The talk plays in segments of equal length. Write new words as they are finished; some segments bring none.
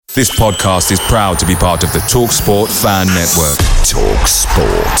This podcast is proud to be part of the TalkSport Fan Network.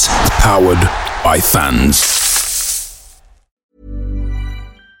 TalkSport. Powered by fans.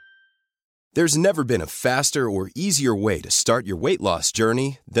 There's never been a faster or easier way to start your weight loss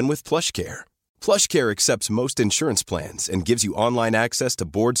journey than with PlushCare. PlushCare accepts most insurance plans and gives you online access to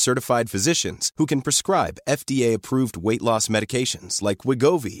board-certified physicians who can prescribe FDA-approved weight loss medications like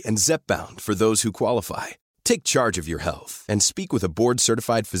Wegovy and Zepbound for those who qualify. Take charge of your health and speak with a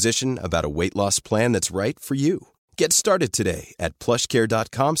board-certified physician about a weight loss plan that's right for you. Get started today at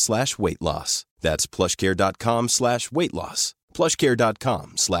plushcare.com/weight loss. That's plushcare.com/weight loss.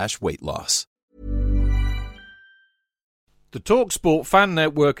 plushcare.com/weight loss. The TalkSport Fan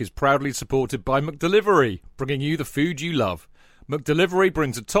Network is proudly supported by McDelivery, bringing you the food you love. McDelivery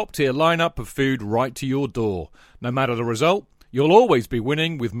brings a top-tier lineup of food right to your door. No matter the result, you'll always be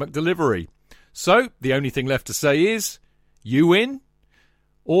winning with McDelivery. So, the only thing left to say is, you in?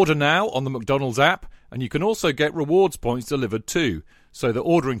 Order now on the McDonald's app, and you can also get rewards points delivered too, so that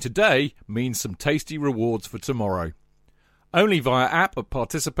ordering today means some tasty rewards for tomorrow. Only via app at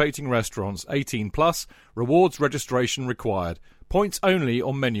participating restaurants. 18+, rewards registration required. Points only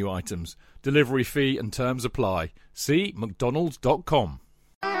on menu items. Delivery fee and terms apply. See mcdonalds.com.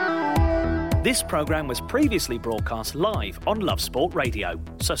 This programme was previously broadcast live on Love Sport Radio,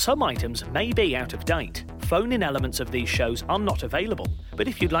 so some items may be out of date. Phone-in elements of these shows are not available, but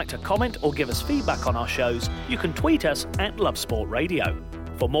if you'd like to comment or give us feedback on our shows, you can tweet us at Love Sport Radio.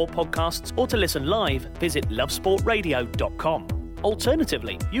 For more podcasts or to listen live, visit lovesportradio.com.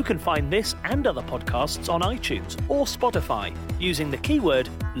 Alternatively, you can find this and other podcasts on iTunes or Spotify using the keyword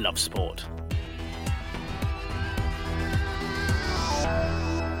Love Sport.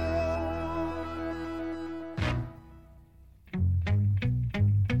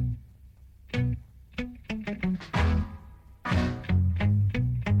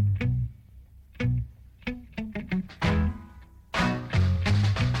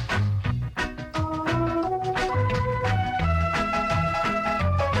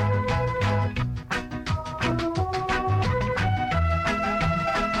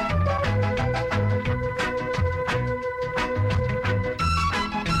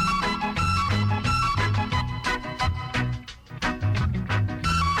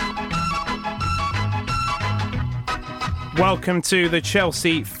 Welcome to the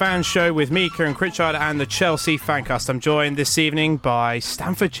Chelsea Fan Show with me, Kieran Critchard, and the Chelsea Fancast. I'm joined this evening by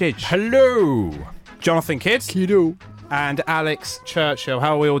Stanford Chidge. Hello! Jonathan Kidd. Kiddo. And Alex Churchill.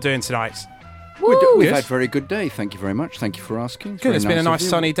 How are we all doing tonight? We've had a very good day, thank you very much. Thank you for asking. Good, it's been a nice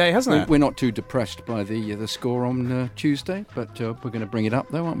sunny day, hasn't it? We're not too depressed by the score on Tuesday, but we're going to bring it up,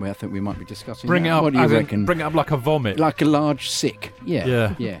 though, aren't we? I think we might be discussing Bring that. it up, What do you reckon? bring it up like a vomit. Like a large sick.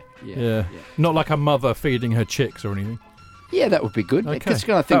 Yeah. Not like a mother feeding her chicks or anything. Yeah, that would be good. Okay. Because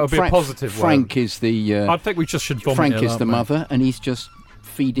I think That would be a positive Frank is the... I think we just should vomit Frank it is up, the mate. mother, and he's just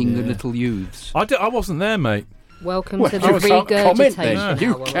feeding the little youths. I wasn't there, mate. Welcome to the you can't comment regurgitation. then.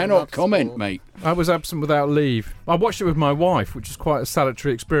 You hour on cannot Love comment, Sport. mate. I was absent without leave. I watched it with my wife, which is quite a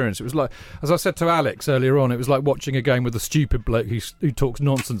salutary experience. It was like, as I said to Alex earlier on, it was like watching a game with a stupid bloke who talks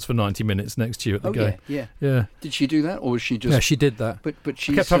nonsense for 90 minutes next to you at the game. Yeah. Did she do that, or was she just... Yeah, she did that. But I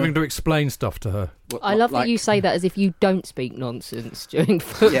she's... kept having to explain stuff to her. I love that you say that as if you don't speak nonsense during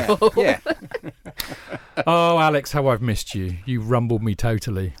football. Yeah. Oh, Alex, how I've missed you. You rumbled me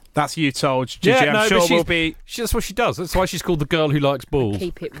totally. That's you told, Gigi. I'm sure we'll be... That's what she does. That's why she's called the girl who likes balls.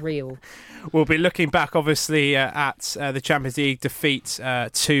 Keep it real. We'll be looking back, obviously, at the Champions League defeat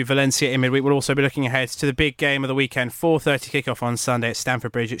to Valencia in midweek. We'll also be looking ahead to the big game of the weekend, 4:30 kickoff on Sunday at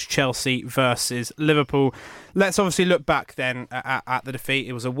Stamford Bridge. It's Chelsea versus Liverpool. Let's obviously look back then at the defeat.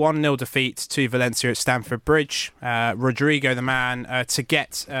 It was a 1-0 defeat to Valencia at Stamford Bridge. Rodrigo, the man, to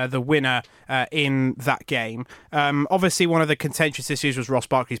get the winner in that game. Obviously, one of the contentious issues was Ross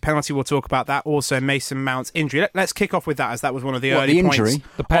Barkley's penalty. We'll talk about that. Also, Mason Mount's injury. Let's kick off with that, as that was one of the early points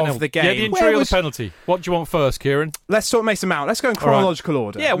of the game. Yeah, the injury or the penalty? What do you want first, Kieran? Let's talk Mason Mount. Let's go in chronological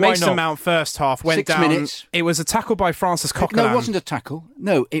order. Yeah, why Mason not? Mount first half went 6 down. minutes. It was a tackle by Francis Coquelin. No, it wasn't a tackle.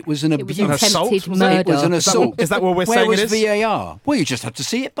 No, it was an It was abuse. attempted assault? murder. It was an assault. Is that what we're Where saying was it is? VAR? Well, you just had to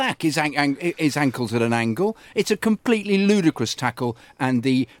see it back. His ankle's at an angle. It's a completely ludicrous tackle, and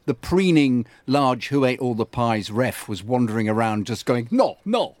the preening large who ate all the pies ref was wandering around just going, no,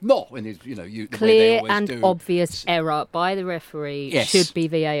 and his, the way they Clear always and do. obvious error by the referee. Yes. Should be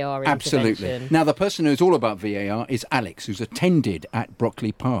VAR Absolutely. intervention. Now, the person who's all about VAR is Alex, who's attended at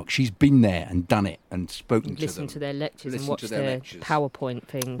Brockley Park. She's been there and done it and spoken to them. Listen to their lectures and Listen watch to their their lectures. PowerPoint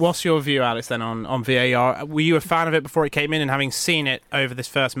things. What's your view, Alex, then on VAR? Were you a fan of it before it came in, and having seen it over this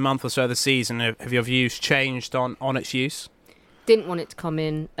first month or so of the season, have your views changed on its use? Didn't want it to come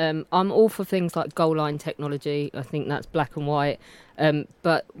in. I'm all for things like goal line technology. I think that's black and white.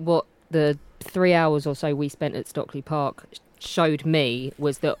 But what the 3 hours or so we spent at Stockley Park showed me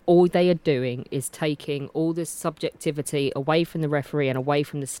was that all they are doing is taking all this subjectivity away from the referee and away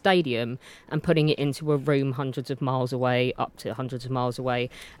from the stadium and putting it into a room hundreds of miles away, up to hundreds of miles away,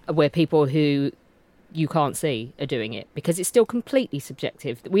 where people who you can't see are doing it, because it's still completely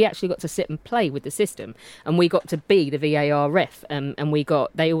subjective. We actually got to sit and play with the system, and we got to be the VAR ref, and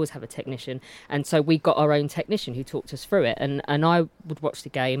they always have a technician, and so we got our own technician who talked us through it, and I would watch the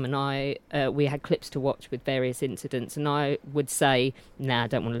game, and we had clips to watch with various incidents, and I would say, nah, I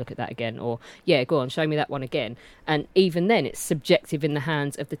don't want to look at that again, or yeah, go on, show me that one again. And even then it's subjective in the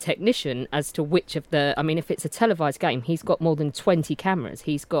hands of the technician as to which of the, I mean, if it's a televised game, he's got more than 20 cameras.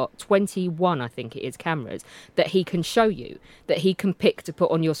 He's got 21, I think it is, cameras that he can show you, that he can pick to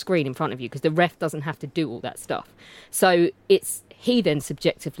put on your screen in front of you, because the ref doesn't have to do all that stuff. So he then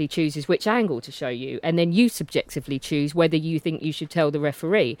subjectively chooses which angle to show you, and then you subjectively choose whether you think you should tell the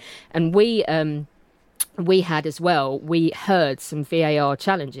referee. And we had as well, we heard some VAR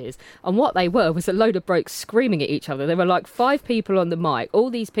challenges, and what they were was a load of blokes screaming at each other. There were like 5 people on the mic,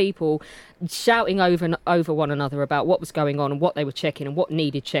 all these people shouting over one another about what was going on and what they were checking and what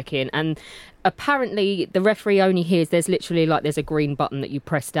needed checking. And apparently the referee only hears, there's a green button that you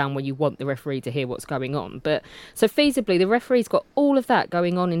press down when you want the referee to hear what's going on. But so feasibly the referee's got all of that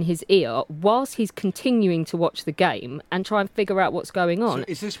going on in his ear whilst he's continuing to watch the game and try and figure out what's going on. So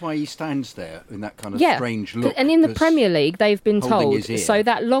is this why he stands there in that kind of strange look? And in the Premier League they've been told, so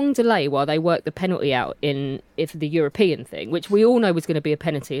that long delay while they work the penalty out for the European thing, which we all know was going to be a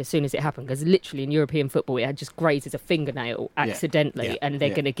penalty as soon as it happened, because literally in European football it had just grazed a fingernail accidentally, and they're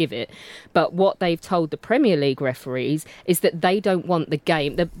going to give it. But what they've told the Premier League referees is that they don't want the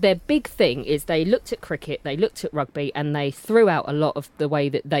game. Their big thing is they looked at cricket, they looked at rugby, and they threw out a lot of the way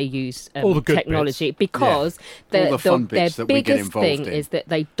that they use all the good technology bits. Because their biggest thing is that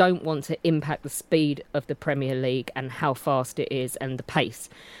they don't want to impact the speed of the Premier League and how fast it is and the pace.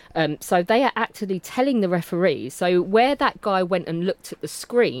 So they are actually telling the referees. So where that guy went and looked at the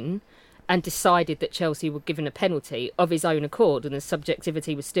screen and decided that Chelsea were given a penalty of his own accord, and the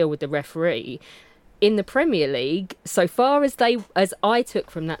subjectivity was still with the referee, in the Premier League, so far as I took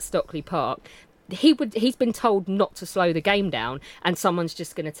from that Stockley Park, he's been told not to slow the game down, and someone's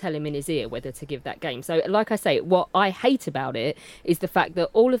just going to tell him in his ear whether to give that game. So like I say, what I hate about it is the fact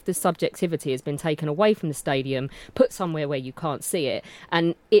that all of the subjectivity has been taken away from the stadium, put somewhere where you can't see it,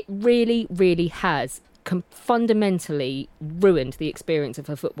 and it really, really has fundamentally ruined the experience of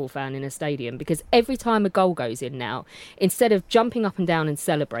a football fan in a stadium, because every time a goal goes in now, instead of jumping up and down and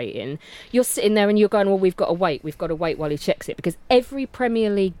celebrating, you're sitting there and you're going, well, we've got to wait while he checks it, because every Premier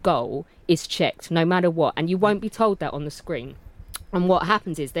League goal is checked no matter what, and you won't be told that on the screen. And what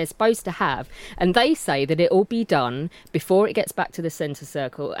happens is they're supposed to have, and they say that it will be done before it gets back to the centre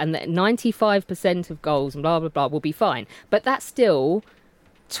circle, and that 95% of goals and blah blah blah will be fine, but that's still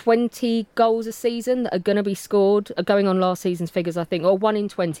 20 goals a season that are going to be scored, are going on last season's figures, I think, or 1 in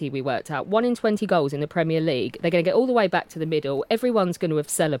 20 we worked out. 1 in 20 goals in the Premier League. They're going to get all the way back to the middle. Everyone's going to have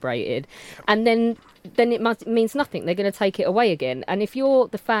celebrated. And then it means nothing. They're going to take it away again. And if you're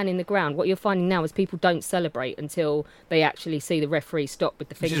the fan in the ground, what you're finding now is people don't celebrate until they actually see the referee stop with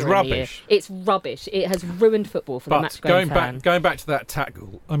the finger in the ear. It's rubbish. It has ruined football for the match-going fan. Going back to that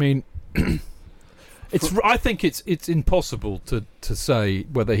tackle, I mean... I think it's impossible to say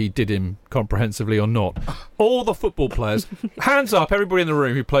whether he did him comprehensively or not. All the football players, hands up, everybody in the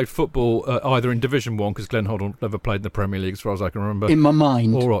room who played football either in Division 1, because Glenn Hoddle never played in the Premier League as far as I can remember. In my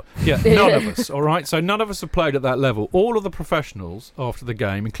mind. All right. Yeah, none of us, all right? So none of us have played at that level. All of the professionals after the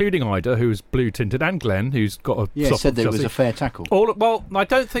game, including Ida, who's blue-tinted, and Glenn, who's got a soft said that it was a fair tackle. Well, I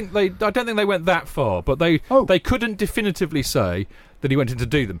don't think they went that far, but they couldn't definitively say that he went in to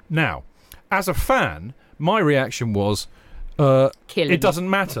do them. Now, as a fan, my reaction was, it doesn't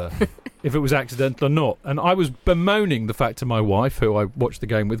matter if it was accidental or not. And I was bemoaning the fact to my wife, who I watched the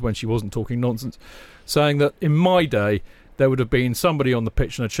game with when she wasn't talking nonsense, saying that in my day there would have been somebody on the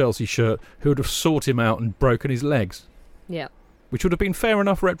pitch in a Chelsea shirt who would have sought him out and broken his legs. Yeah. Which would have been fair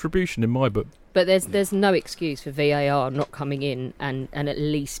enough retribution in my book. But there's no excuse for VAR not coming in and at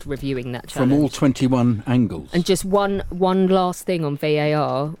least reviewing that challenge. From all 21 angles. And just one last thing on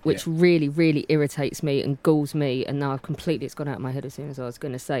VAR, which really, really irritates me and galls me, and now it's gone out of my head as soon as I was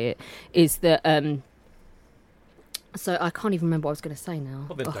going to say it, is that So I can't even remember what I was going to say now.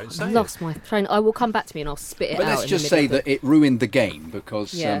 Well, then don't say I've it. lost my train. I will come back to me and I'll spit it But out. let's just say that it ruined the game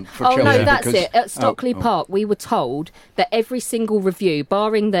because Yeah. for Oh Chelsea. no, that's because, it. At Stockley Park, we were told that every single review,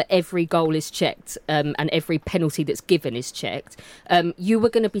 barring that every goal is checked and every penalty that's given is checked, you were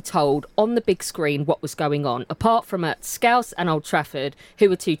going to be told on the big screen what was going on. Apart from at Scouse and Old Trafford, who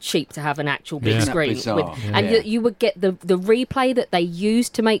were too cheap to have an actual big Yeah. screen, Bizarre. and Yeah. you would get the replay that they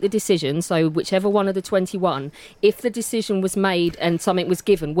used to make the decision. So whichever one of the 21, if the decision was made and something was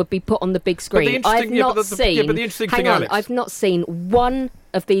given, would be put on the big screen. I've not seen. But the interesting hang thing, on, Alex, I've not seen one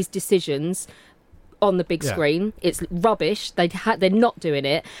of these decisions on the big Yeah. screen. It's rubbish. They're not doing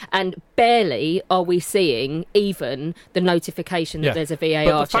it, and barely are we seeing even the notification that there's a VAR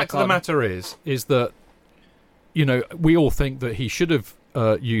But the check fact of the on. matter is that, you know, we all think that he should have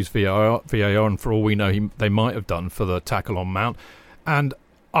used VAR, and for all we know, they might have done for the tackle on Mount. And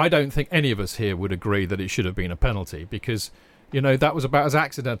I don't think any of us here would agree that it should have been a penalty because, you know, that was about as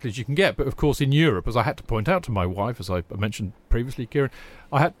accidental as you can get. But of course, in Europe, as I had to point out to my wife, as I mentioned previously, Kieran,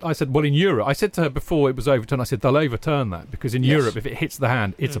 I said, well, in Europe, I said to her before it was overturned, I said they'll overturn that because in Europe, if it hits the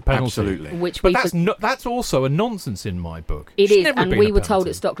hand, it's a penalty. Absolutely. Which But we that's also a nonsense in my book. It Should is, never and been we a were told penalty.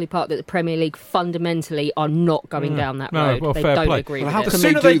 at Stockley Park that the Premier League fundamentally are not going down that No, road. well, They fair don't play. agree Well, how with The can it.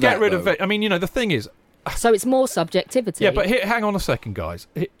 sooner they they do get that, rid of though? it, I mean, you know, the thing is, So it's more subjectivity. yeah, but hang on a second, guys.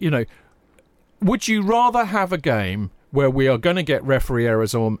 You know, would you rather have a game where we are going to get referee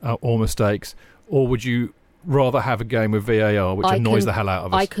errors or mistakes, or would you rather have a game with VAR, which annoys the hell out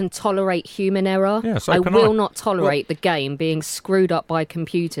of us? I can tolerate human error. Yeah, so I can will I. not tolerate the game being screwed up by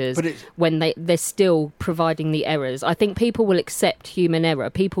computers But it's- when they're still providing the errors. I think people will accept human error.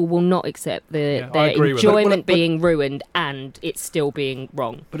 People will not accept I their agree with that. enjoyment But- being ruined and it's still being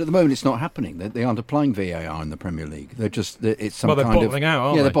wrong. But at the moment, it's not happening. They aren't applying VAR in the Premier League. It's some Well, they're kind of bottling out,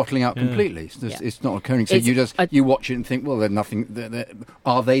 aren't yeah, they? they're bottling out Yeah. completely. It's, Yeah. it's not occurring. So you watch it and think, well, there's nothing.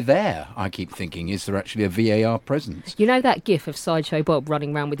 Are they there? I keep thinking, is there actually a VAR presence? You know that gif of Sideshow Bob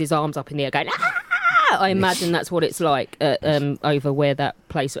running around with his arms up in the air going, "Ah!" I imagine that's what it's like over where that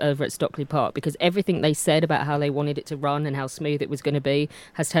place over at Stockley Park, because everything they said about how they wanted it to run and how smooth it was going to be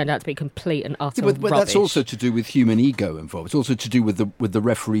has turned out to be complete and utter But rubbish. that's also to do with human ego involved. It's also to do with the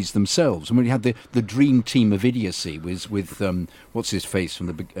referees themselves. And when you had the dream team of idiocy with what's his face from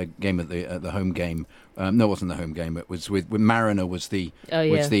the game at the home game. No, it wasn't the home game. It was with Mariner was the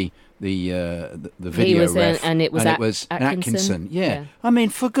video He was ref, and it was Atkinson. Yeah. Yeah. I mean,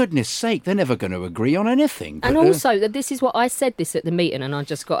 for goodness sake, they're never going to agree on anything. And But, also, this is what I said this at the meeting, and I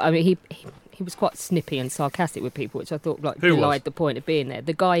just got. I mean, he was quite snippy and sarcastic with people, which I thought Who belied was? the point of being there.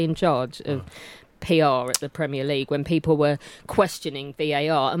 The guy in charge of PR at the Premier League when people were questioning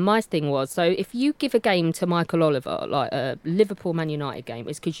VAR, and my thing was, so if you give a game to Michael Oliver, like a Liverpool Man United game,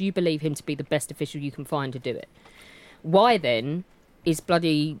 it's because you believe him to be the best official you can find to do it. Why then is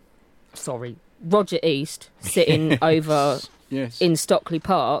Roger East sitting over yes. in Stockley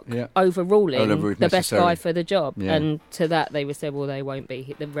Park, Yeah. overruling Whatever is the best necessary. guy for the job? Yeah. And to that they said, well, they won't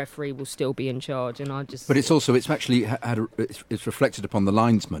be. The referee will still be in charge. And I just. But it's actually it's reflected upon the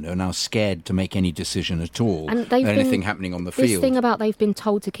linesmen who are now scared to make any decision at all. And they've been- anything happening on the this field. thing about they've been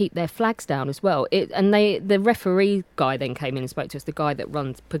told to keep their flags down as well. The referee guy then came in and spoke to us, the guy that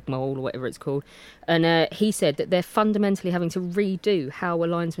runs Pugmole or whatever it's called, and he said that they're fundamentally having to redo how a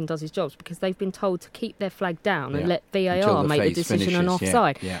linesman does his jobs because they've been told to keep their flag down and Yeah. let Until VAR the make the phase decision on finishes, yeah,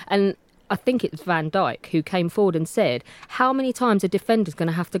 offside. yeah. And I think it's Van Dijk who came forward and said, how many times a defender's going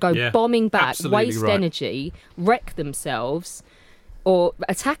to have to go Yeah, bombing back, absolutely waste right. energy, wreck themselves, or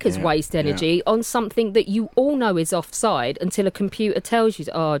attackers Yeah, waste energy on something that you all know is offside until a computer tells you,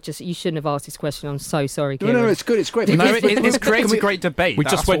 you shouldn't have asked this question. I'm so sorry, Kieran. No, it's good. It's great. No, But- it's but- created can we- a great debate. We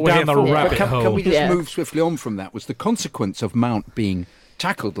That's just what went we're down here the for. rabbit Can hole. we just Yeah. move swiftly on from that? Was the consequence of Mount being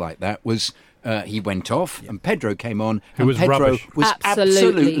tackled like that was he went off and Pedro came on Who and was Pedro rubbish. was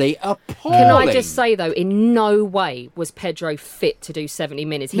absolutely appalling. Can I just say, though, in no way was Pedro fit to do 70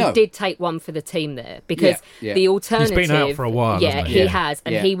 minutes. He No. did take one for the team there because Yeah. the alternative... He's been out for a while, Yeah, hasn't he he? has.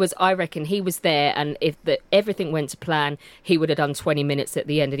 And Yeah. he was, I reckon, he was there, and if everything went to plan, he would have done 20 minutes at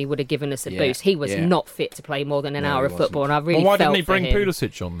the end and he would have given us a Yeah, boost. He was yeah. not fit to play more than an No, hour he of football, and wasn't. I really Well, why felt didn't he bring for him.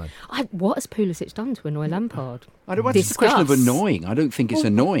 Pulisic on then? What has Pulisic done to annoy Lampard? I don't want it's a question of Discuss. annoying. I don't think it's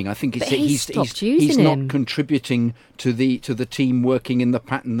annoying. I think it's But he's stopped using he's him. not contributing to the team working in the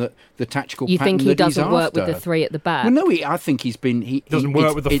pattern that the tactical You pattern think he that he's doesn't work after. with the three at the back? Well, no, I think he's been. He Doesn't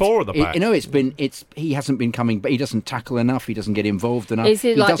work with the four at the back. He hasn't been coming, but he doesn't tackle enough. He doesn't get involved enough. Is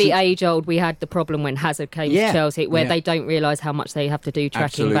it He like the doesn't- age-old, we had the problem when Hazard came to Chelsea, where they don't realise how much they have to do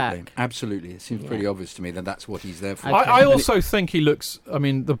tracking back? Absolutely. It seems pretty obvious to me that that's what he's there for. Okay. I also think he looks. I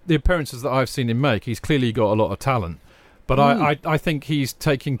mean, the appearances that I've seen him make, he's clearly got a lot of talent. But I think he's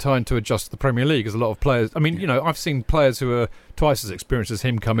taking time to adjust to the Premier League, as a lot of players. I mean, I've seen players who are twice as experienced as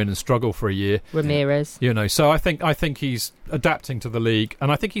him come in and struggle for a year. Ramirez. So I think he's adapting to the league, and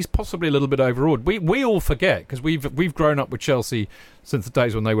I think he's possibly a little bit overawed. We all forget, because we've grown up with Chelsea since the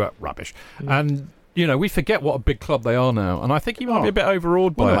days when they were rubbish, and we forget what a big club they are now, and I think he might be a bit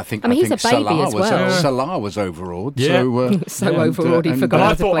overawed by it. I think he's a baby Salah as well. Salah was overawed. Yeah. Overawed, he forgot And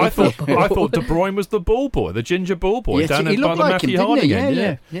how to play I football. thought De Bruyne was the ball boy, the ginger ball boy, Yes, down he by looked the like Matthew him, Harding didn't he?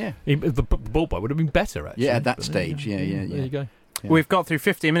 end. Yeah. The ball boy would have been better, actually. Yeah, at that stage. Yeah. There you go. Yeah. We've got through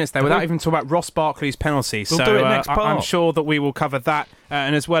 15 minutes there without even talking about Ross Barkley's penalty. We'll do it next part. I'm sure that we will cover that,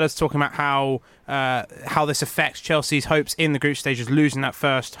 and as well as talking about how this affects Chelsea's hopes in the group stages, losing that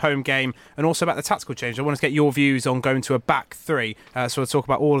first home game, and also about the tactical change. I want to get your views on going to a back three, so we'll talk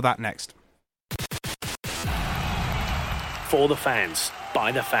about all of that next. For the fans,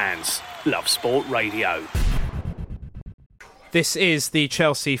 by the fans, Love Sport Radio. This is the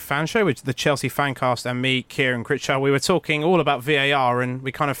Chelsea Fan Show, which is the Chelsea Fancast, and me, Kieran Critchell. We were talking all about VAR, and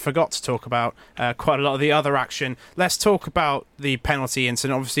we kind of forgot to talk about quite a lot of the other action. Let's talk about the penalty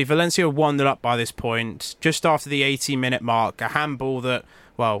incident. Obviously, Valencia 1-0 up by this point, just after the 80-minute mark. A handball that,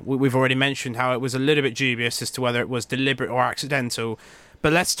 well, we've already mentioned how it was a little bit dubious as to whether it was deliberate or accidental.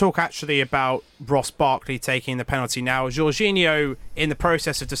 But let's talk actually about Ross Barkley taking the penalty now. Jorginho, in the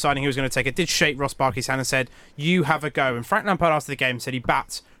process of deciding who was going to take it, did shake Ross Barkley's hand and said, "You have a go." And Frank Lampard, after the game, said he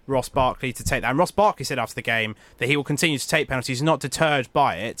backed Ross Barkley to take that. And Ross Barkley said after the game that he will continue to take penalties, not deterred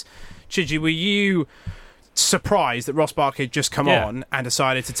by it. Chidgey, were you surprised that Ross Barkley had just come on and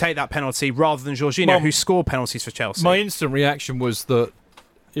decided to take that penalty rather than Jorginho, who scored penalties for Chelsea? My instant reaction was that,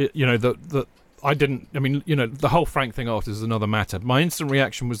 that I didn't. I mean, the whole Frank thing after is another matter. My instant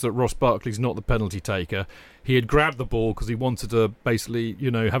reaction was that Ross Barkley's not the penalty taker. He had grabbed the ball because he wanted to basically,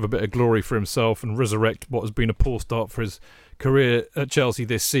 have a bit of glory for himself and resurrect what has been a poor start for his career at Chelsea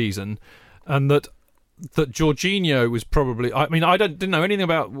this season, and that Jorginho was probably. I mean, I didn't know anything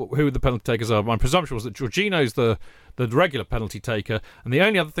about who the penalty takers are. My presumption was that Jorginho's the regular penalty taker, and the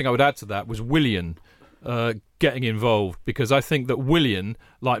only other thing I would add to that was Willian getting involved, because I think that Willian,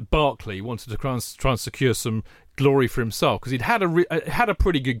 like Barkley, wanted to try and secure some glory for himself, because he'd had a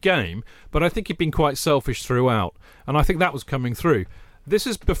pretty good game, but I think he'd been quite selfish throughout, and I think that was coming through. This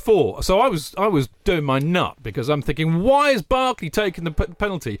is before, so I was doing my nut, because I'm thinking, why is Barkley taking the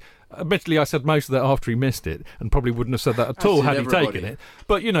penalty? Admittedly, I said most of that after he missed it, and probably wouldn't have said that at all had he taken it.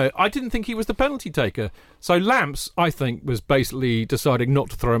 But, I didn't think he was the penalty taker. So Lamps, I think, was basically deciding not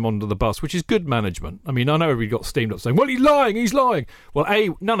to throw him under the bus, which is good management. I mean, I know everybody got steamed up saying, well, he's lying. Well, A,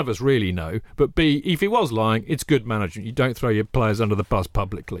 none of us really know, but B, if he was lying, it's good management. You don't throw your players under the bus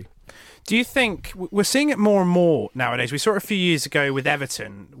publicly. Do you think we're seeing it more and more nowadays? We saw it a few years ago with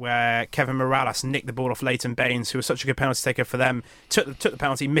Everton, where Kevin Morales nicked the ball off Leighton Baines, who was such a good penalty taker for them, took the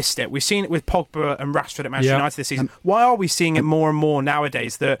penalty, missed it. We've seen it with Pogba and Rashford at Manchester United this season. Why are we seeing it more and more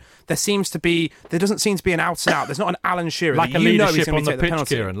nowadays? That there doesn't seem to be an out and out. There's not an Alan Shearer. Lack of leadership on the pitch,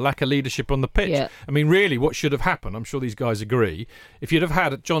 penalty. Kieran. Lack of leadership on the pitch. Yeah. I mean, really, what should have happened? I'm sure these guys agree. If you'd have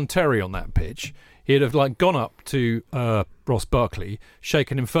had John Terry on that pitch, he'd have gone up to Ross Barkley,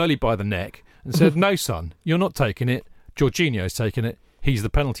 shaken him fairly by the neck, and said, "No, son, you're not taking it. Jorginho's taking it. He's the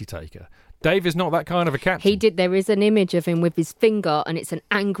penalty taker." Dave is not that kind of a captain. He did. There is an image of him with his finger, and it's an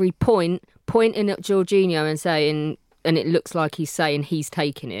angry pointing at Jorginho and saying, and it looks like he's saying he's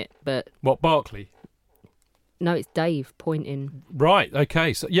taking it. But What, Barkley? no, it's Dave pointing. Right,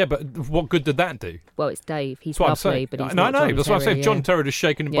 okay. So, yeah, but what good did that do? Well, it's Dave. He's That's what I'm lovely, saying. but he's No, not John that's what I'm saying. Terry, John Terry just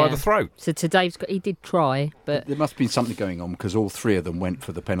shaking him by the throat. So to Dave's, he did try, but There must have been something going on, because all three of them went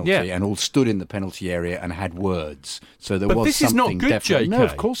for the penalty and all stood in the penalty area and had words. So there But was this is something not good, definitely. JK. No,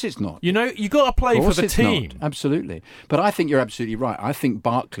 of course it's not. You got to play Of for course the it's team. not. Absolutely. But I think you're absolutely right. I think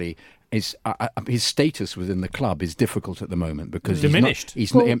Barkley is his status within the club is difficult at the moment, because Diminished.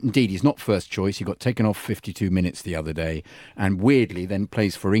 He's not first choice. He got taken off 52 minutes the other day, and weirdly then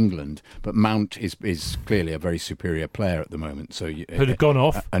plays for England. But Mount is clearly a very superior player at the moment. So Who'd have gone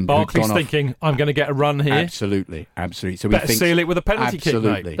off. and Barkley's who'd gone thinking, I'm going to get a run here. Absolutely. So Better seal it with a penalty kick,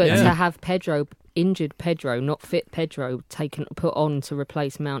 mate. but Yeah. to have Pedro injured Pedro, not fit Pedro, put on to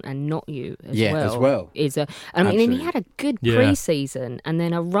replace Mount and not you as as well. Is a. I mean, and he had a good pre-season and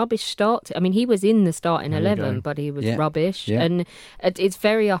then a rubbish start. I mean, he was in the starting 11, but he was rubbish, and it's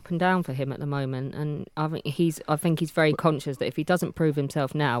very up and down for him at the moment. And I think he's very conscious that if he doesn't prove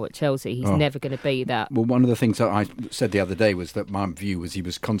himself now at Chelsea, he's never going to be that. Well, one of the things that I said the other day was that my view was he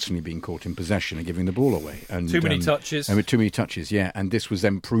was constantly being caught in possession and giving the ball away. And too many touches. And with too many touches, and this was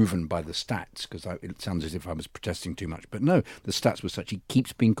then proven by the stats, because it sounds as if I was protesting too much. But no, the stats were such he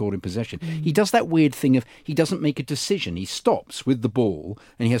keeps being caught in possession. He does that weird thing of he doesn't make a decision. He stops with the ball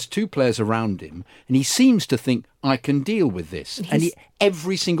and he has two players around him and he seems to think, I can deal with this.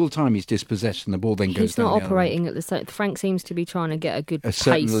 Every single time he's dispossessed and the ball then goes down. He's not operating at the same... Frank seems to be trying to get a good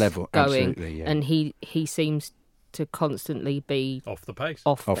certain pace level going, absolutely, and he seems to constantly be off the pace,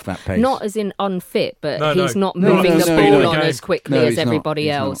 off that pace. Not as in unfit, but he's not moving the ball on as quickly as everybody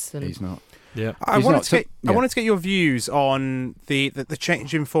else. He's not. Yeah, I wanted to get your views on the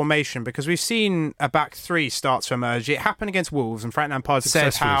change in formation, because we've seen a back three start to emerge. It happened against Wolves, and Frank Lampard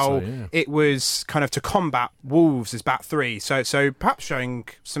said how it was kind of to combat Wolves' back three. So perhaps showing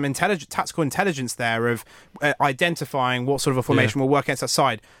some tactical intelligence there of identifying what sort of a formation will work against that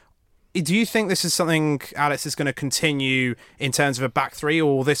side. Do you think this is something, Alex, is going to continue in terms of a back three,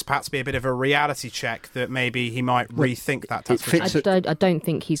 or will this perhaps be a bit of a reality check that maybe he might rethink that? I don't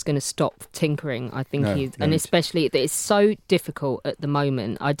think he's going to stop tinkering. I think and especially it's so difficult at the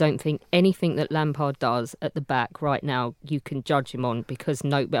moment. I don't think anything that Lampard does at the back right now you can judge him on, because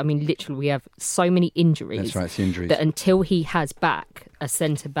literally we have so many injuries. That's right, it's injuries. That until he has back a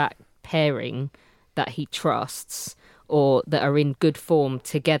centre back pairing that he trusts, or that are in good form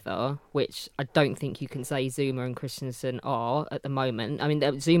together, which I don't think you can say Zuma and Christensen are at the moment. I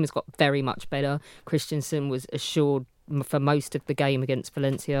mean, Zuma's got very much better. Christensen was assured for most of the game against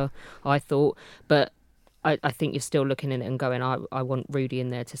Valencia, I thought. But I think you're still looking at it and going, I want Rudy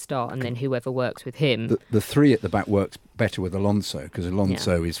in there to start, and then whoever works with him. The three at the back works better with Alonso, because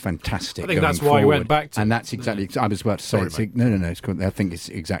Alonso is fantastic. I think that's why he went back to... And that's exactly... I was about to say... No. I think it's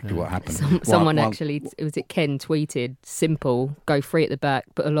exactly what happened. Someone actually... Was it Ken tweeted, simple, go free at the back,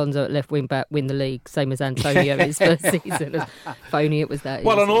 put Alonso at left wing back, win the league, same as Antonio his first season. If only it was that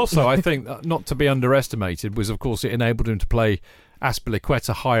Well, easy. and also, I think, not to be underestimated, was, of course, it enabled him to play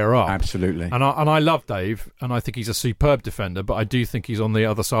Azpilicueta higher up. Absolutely. And I love Dave, and I think he's a superb defender, but I do think he's on the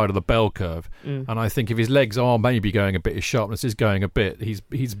other side of the bell curve. And I think if his legs are maybe going a bit, his sharpness is going a bit,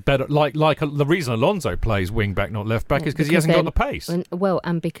 he's better. Like the reason Alonso plays wing back, not left back, is because he hasn't got the pace.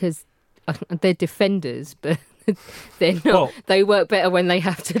 And because they're defenders, but they're not. Well, they work better when they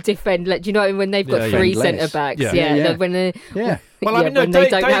have to defend. Like, do you know what I mean? When they've got three centre backs. When they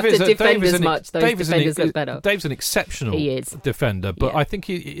don't have to defend as much, those defenders look better. Dave's an exceptional defender, but I think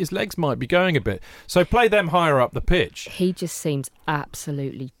his legs might be going a bit. So play them higher up the pitch. He just seems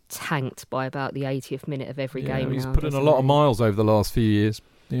absolutely tanked by about the 80th minute of every game. He's put in a lot of miles over the last few years.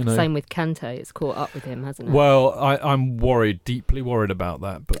 Same with Kante, it's caught up with him, hasn't it? Well, I'm deeply worried about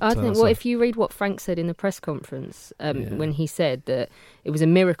that. But I think, if you read what Frank said in the press conference, when he said that it was a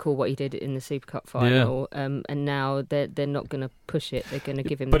miracle what he did in the Super Cup final, and now they're not going to push it, they're going to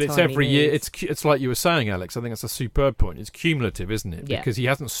give him. But the it's time every he year. needs. It's like you were saying, Alex. I think that's a superb point. It's cumulative, isn't it? Yeah. Because he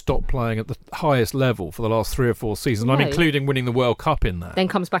hasn't stopped playing at the highest level for the last 3 or 4 seasons. No. I'm including winning the World Cup in that. Then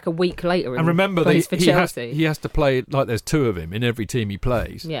comes back a week later and remember plays for Chelsea. He has to play like there's 2 of him in every team he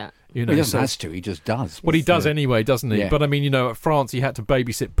plays. Yeah. He doesn't have to, he just does. Well, he does anyway, doesn't he? Yeah. But I mean, at France he had to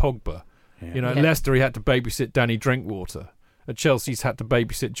babysit Pogba. Yeah. At Leicester he had to babysit Danny Drinkwater. At Chelsea he's had to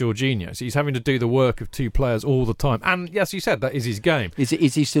babysit Jorginho. So he's having to do the work of 2 players all the time. And yes, you said that is his game. Is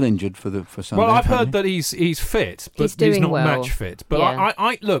he still injured for Sunday? Well, I've heard that he's fit, but he's not match fit. But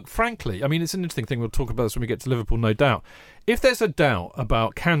yeah. Look, frankly, I mean, it's an interesting thing. We'll talk about this when we get to Liverpool, no doubt. If there's a doubt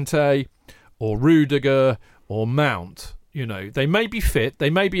about Kante or Rudiger or Mount, they may be fit, they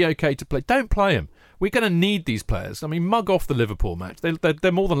may be okay to play. Don't play them. We're going to need these players. I mean, mug off the Liverpool match.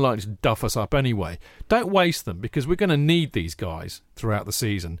 They're more than likely to duff us up anyway. Don't waste them, because we're going to need these guys throughout the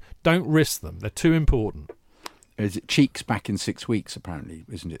season. Don't risk them. They're too important. Is it Cheek's back in 6 weeks, apparently,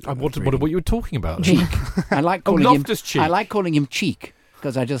 isn't it? What you were talking about, Cheek? I like calling Loftus-Cheek. I like calling him Cheek,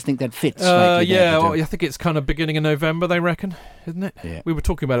 because I just think that fits slightly I think it's kind of beginning of November, they reckon, isn't it? Yeah. We were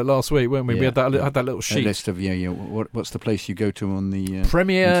talking about it last week, weren't we? We had that little sheet. A list of, what's the place you go to on the...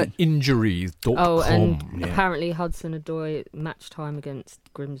 PremierInjuries.com. Oh, and apparently Hudson-Odoi match time against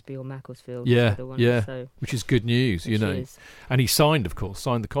Grimsby or Macclesfield. Which is good news, And he signed the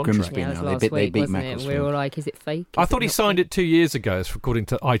contract. Grimsby they beat Macclesfield. We were all like, is it fake? I thought he signed it 2 years ago, according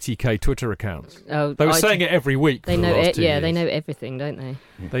to ITK Twitter accounts. They were saying it every week. They know it. They know everything, don't they?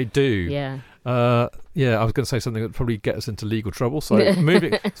 they? They do. Yeah. Yeah, I was going to say something that would probably get us into legal trouble. So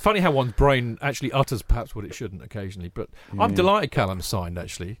moving. It's funny how one's brain actually utters perhaps what it shouldn't occasionally. But I'm delighted Callum signed,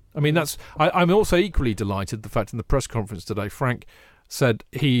 actually. I mean, I'm also equally delighted the fact in the press conference today, Frank said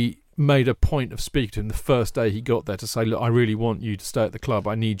he made a point of speaking to him the first day he got there to say, look, I really want you to stay at the club.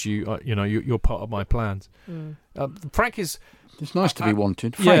 I need you. You're part of my plans. Frank is... It's nice to be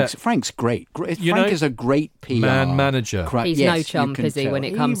wanted. Yeah. Frank's great. Frank know, is a great PR manager. He's no chump, is he, when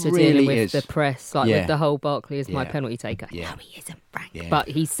it comes to dealing with the press, with the whole Barkley is my penalty taker. Yeah. No, he isn't, Frank. Yeah. But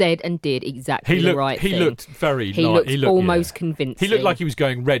he said and did exactly the right thing. He looked very... He looked almost convincing. He looked like he was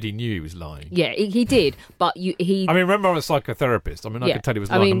going red. He knew he was lying. Yeah, he did. But he... I mean, remember I'm a psychotherapist. I mean, I could tell he was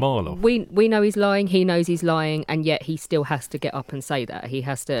lying a mile off. We know he's lying. He knows he's lying. And yet he still has to get up and say that. He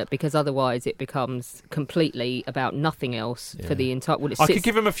has to... Because otherwise it becomes completely about nothing else for the entire... Well, I could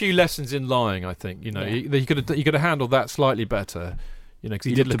give him a few lessons in lying, I think. He could have handled that slightly better. Because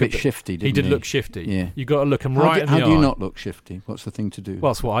he did look a bit shifty, didn't he? He did look shifty. Yeah. You got to look him right in the eye. How do you not look shifty? What's the thing to do?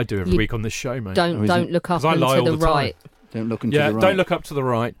 Well, that's what I do every week on this show, mate. Don't look up and to the right. Don't look into the right. Don't look up to the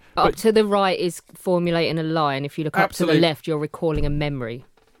right. Up to the right is formulating a lie, and if you look up to the left, you're recalling a memory.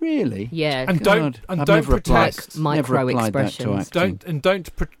 Really? Yeah. And don't protest. Micro expressions.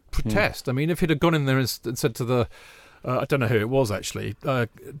 Don't protest. I mean, if he'd have gone in there and said to the... I don't know who it was, actually.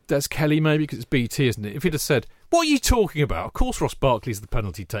 Des Kelly, maybe, because it's BT, isn't it? If he'd have said, what are you talking about? Of course Ross Barkley's the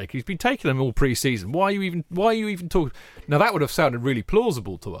penalty taker. He's been taking them all pre-season. Why are you even talking? Now, that would have sounded really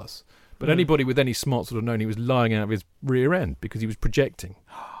plausible to us. But anybody with any smarts would have known he was lying out of his rear end because he was projecting.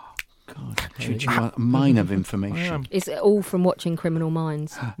 God, you are a mine of information. It's all from watching Criminal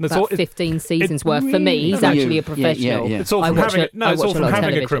Minds. That's about 15 seasons worth. For me, he's actually a professional. Yeah. It's all from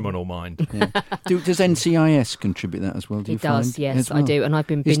having a criminal mind. Does NCIS contribute that as well? It does, yes, I do. And I've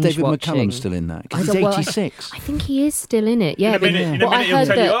been binge watching. Is David watching. McCullum still in that? Because he's 86. I think he is still in it, yeah. In a minute I heard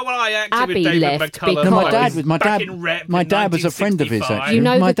that Abby left because... My dad was a friend of his, actually.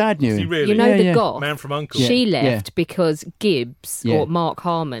 My dad knew him. You know the goth? Man from Uncle. She left because Gibbs, or Mark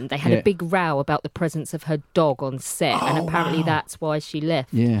Harmon, they had a big row about the presence of her dog on set, and apparently that's why she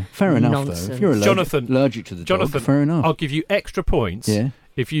left. Yeah, fair enough. Nonsense. Though, if you're allergic to the dog, fair enough. I'll give you extra points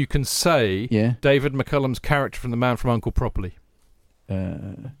if you can say David McCullum's character from The Man from Uncle properly.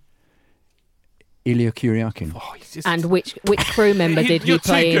 Ilya Kuryakin. And which crew member did he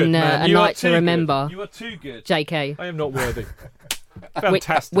play in A Night to Remember? You are too good. JK. I am not worthy.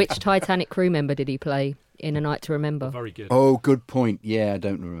 Fantastic. Which Titanic crew member did he play in A Night to Remember? Very good. Oh, good point. Yeah, I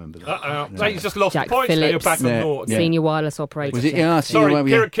don't remember that. No. He's just lost Jack the points. Phillips, You're back on naught. Senior wireless operator. Was it? Yeah, sorry,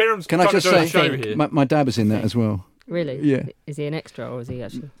 Kieran's Can I just say, here. My dad was in that as well. Really? Yeah. Is he an extra or is he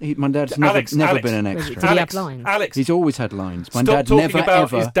actually? My dad's never been an extra. Did he have lines? Alex. He's always had lines. My Stop dad talking never about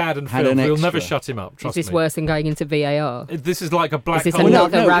ever his dad and had Phil. an extra. We'll never shut him up. Trust Is this me. worse than going into VAR? This is like a black Is this hole.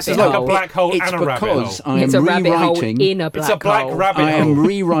 another rabbit This is like hole? a black hole It's and a rabbit hole. because I am It's a rabbit hole rewriting. in a black hole. It's a black rabbit hole. I am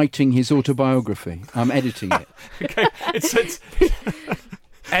rewriting his autobiography. I'm editing it. Okay.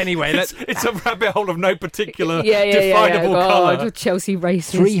 Anyway, it's a rabbit hole of no particular definable colour. Chelsea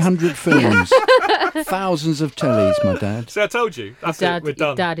racist. 300 films, thousands of tellies, my dad. So I told you. That's it. We're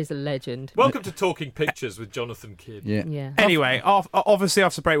done. Dad is a legend. Welcome to Talking Pictures with Jonathan Kidd. Yeah. Anyway, obviously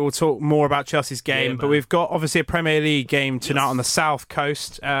after the break we'll talk more about Chelsea's game, but we've got obviously a Premier League game tonight on the South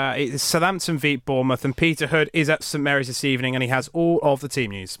Coast. It's Southampton beat Bournemouth, and Peter Hood is at St Mary's this evening, and he has all of the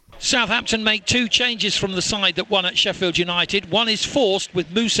team news. Southampton make two changes from the side that won at Sheffield United. One is forced with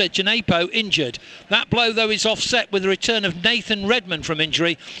Moussa Djenepo injured. That blow, though, is offset with the return of Nathan Redmond from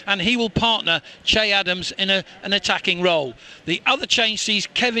injury, and he will partner Che Adams in an attacking role. The other change sees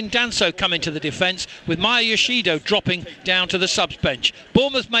Kevin Danso come into the defence, with Maya Yoshido dropping down to the subs bench.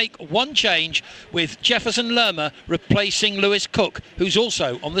 Bournemouth make one change, with Jefferson Lerma replacing Lewis Cook, who's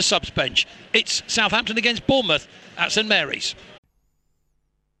also on the subs bench. It's Southampton against Bournemouth at St Mary's.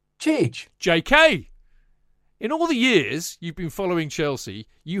 Cheech. JK, in all the years you've been following Chelsea,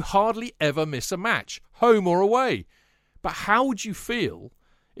 you hardly ever miss a match, home or away. But how would you feel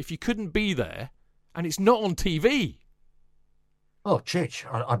if you couldn't be there and it's not on TV? Oh, Chich,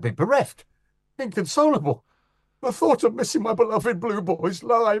 I'd be bereft. Inconsolable. The thought of missing my beloved Blue Boys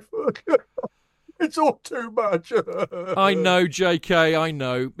live. It's all too much. I know, JK, I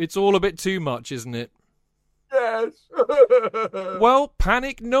know. It's all a bit too much, isn't it? Yes. Well,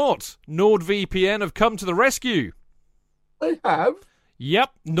 panic not. NordVPN have come to the rescue. They have?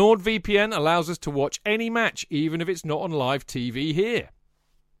 Yep, NordVPN allows us to watch any match, even if it's not on live TV here.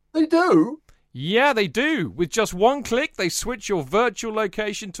 They do? Yeah, they do. With just one click, they switch your virtual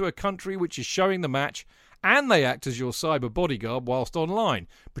location to a country which is showing the match, and they act as your cyber bodyguard whilst online,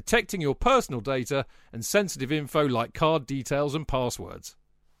 protecting your personal data and sensitive info like card details and passwords.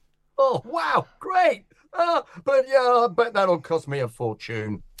 Oh, wow, great. But yeah, I bet that'll cost me a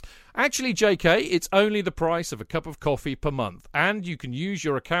fortune. Actually, JK, it's only the price of a cup of coffee per month, and you can use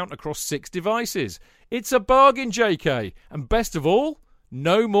your account across 6 devices. It's a bargain, JK, and best of all,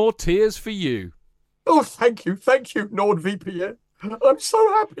 no more tears for you. Oh, thank you, NordVPN. I'm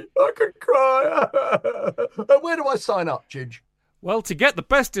so happy I could cry. Where do I sign up, Chidge? Well, to get the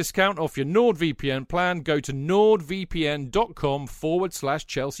best discount off your NordVPN plan, go to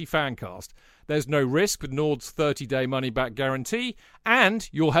nordvpn.com/Chelsea Fancast. There's no risk with Nord's 30-day money-back guarantee, and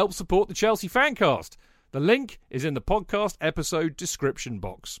you'll help support the Chelsea Fancast. The link is in the podcast episode description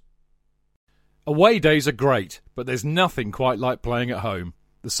box. Away days are great, but there's nothing quite like playing at home.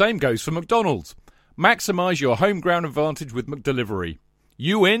 The same goes for McDonald's. Maximise your home ground advantage with McDelivery.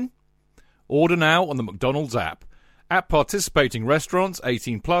 You in? Order now on the McDonald's app. At participating restaurants,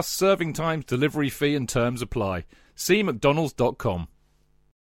 18 plus, serving times, delivery fee and terms apply. See mcdonalds.com.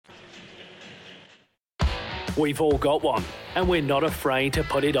 We've all got one, and we're not afraid to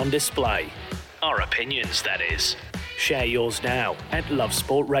put it on display. Our opinions, that is. Share yours now at Love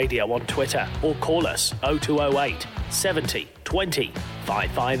Sport Radio on Twitter or call us 0208 70 20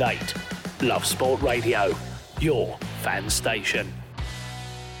 558. Love Sport Radio, your fan station.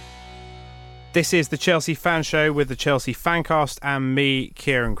 This is the Chelsea Fan Show with the Chelsea Fancast and me,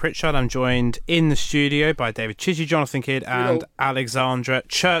 Kieran Critchard. I'm joined in the studio by David Chidgey, Jonathan Kidd and Alexandra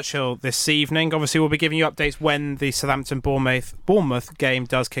Churchill this evening. Obviously, we'll be giving you updates when the Southampton-Bournemouth game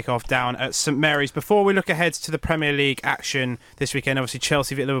does kick off down at St Mary's. Before we look ahead to the Premier League action this weekend, obviously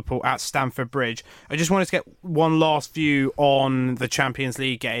Chelsea v Liverpool at Stamford Bridge, I just wanted to get one last view on the Champions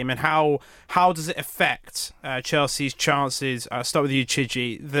League game and how does it affect Chelsea's chances. I'll start with you,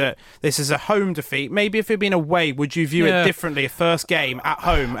 Chidgey, that this is a home defeat. Maybe if it had been away, would you view it differently? A first game at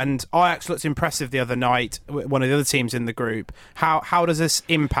home, and Ajax looked impressive the other night, one of the other teams in the group. How does this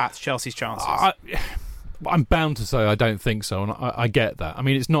impact Chelsea's chances? I'm bound to say I don't think so, and I get that. I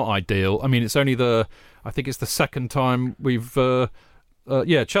mean, it's not ideal. I mean, it's only I think it's the second time we've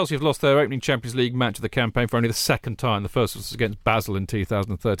Chelsea have lost their opening Champions League match of the campaign for only the second time. The first was against Basel in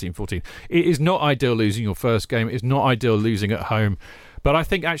 2013-14. It is not ideal losing your first game. It is not ideal losing at home. But I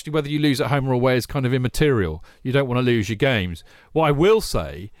think actually whether you lose at home or away is kind of immaterial. You don't want to lose your games. What I will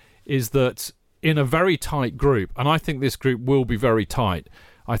say is that in a very tight group, and I think this group will be very tight,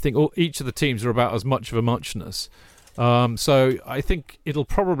 I think each of the teams are about as much of a muchness. So I think it'll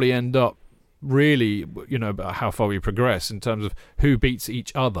probably end up really, about how far we progress in terms of who beats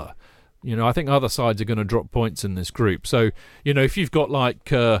each other. I think other sides are going to drop points in this group. So, if you've got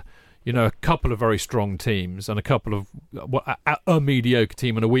like... a couple of very strong teams and a couple of a mediocre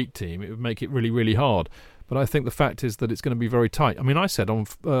team and a weak team, it would make it really, really hard. But I think the fact is that it's going to be very tight. I mean, I said on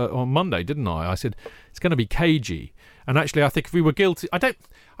Monday, didn't I? I said it's going to be cagey. And actually, I think if we were guilty, I don't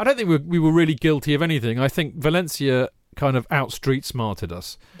think we were really guilty of anything. I think Valencia kind of out-street smarted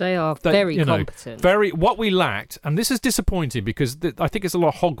us. They are very competent. What we lacked, and this is disappointing because I think it's a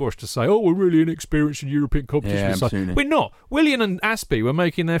lot of hogwash to say, we're really inexperienced in European competition. Yeah, absolutely. We're not. Willian and Aspie were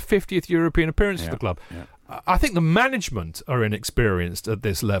making their 50th European appearance for the club. Yeah. I think the management are inexperienced at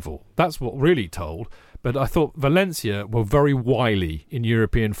this level. That's what really told. But I thought Valencia were very wily in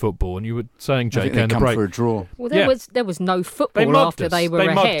European football, and you were saying, Jake, in the break, for a draw. Well, there was no football after they were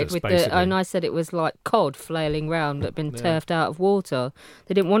ahead with and I said it was like cod flailing round that had been turfed out of water.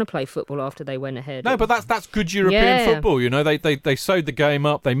 They didn't want to play football after they went ahead. No, but that's good European football. They sewed the game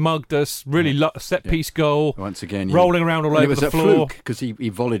up, they mugged us, really set piece goal. Once again, rolling around all over the floor. It was a fluke because he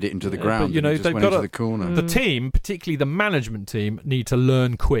volleyed it into the ground. But, just went into the corner. The team, particularly the management team, need to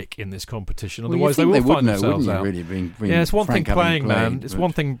learn quick in this competition. Otherwise, they will find themselves out. Really it's one thing playing, man. It's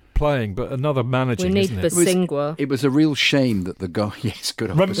one thing playing, but another managing, isn't it? Basingua. It was a real shame that the guy... Yes,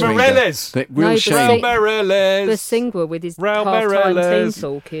 good. Moreles! Basingua with his half-time team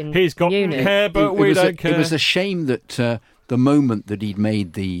talk in He's got hair, but we don't care. It was a shame that the moment that he'd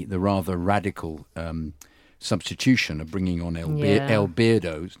made the rather radical... substitution of bringing on El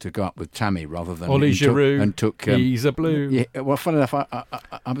Beardo to go up with Tammy rather than Oli Giroud, and took he's a blue. Yeah, well, funny enough,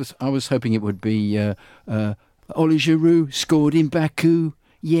 I was hoping it would be Oli Giroud scored in Baku.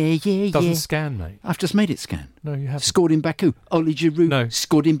 Yeah. Doesn't scan, mate. I've just made it scan. No, you haven't. Scored in Baku. Oli Giroud. No.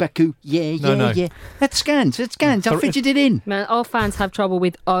 Scored in Baku. Yeah. No. That scans. I fidgeted it in. Man, our fans have trouble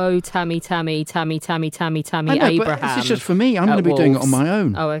with Tammy I know, Abraham. but this is just for me. I'm going to be doing it on my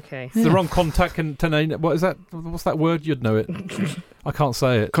own. Oh, okay. It's the wrong contact. What is that? What's that word? You'd know it. I can't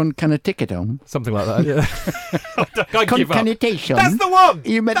say it. Connotation. Something like that. Yeah. I give up. Connotation. That's the one.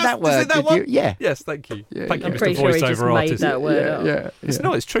 You meant that word, Is it that did one? you? Yeah. Yes, thank you. Yeah, Thank yeah. you, I'm Mr. pretty sure he just Voiceover made Artist. that word up. Yeah.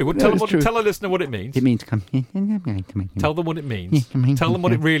 It's true. Well, No, it's true. Tell a listener what it means. It means Tell them what it means. Tell them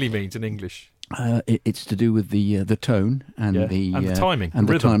what it really means in English. It's to do with the tone and Yeah. the And the timing, and the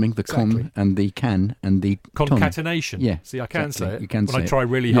the rhythm. timing, the Exactly. con and the can and the ton. Concatenation. Yeah, See, I can exactly. say it You can when say I it. try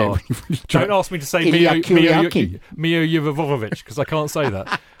really No, hard. you really try. Don't ask me to say Ilya Mio Kuryaki. Jovovich because I can't say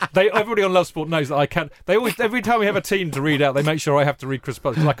that. Everybody on Love Sport knows that I can't. They always, every time we have a team to read out, they make sure I have to read Chris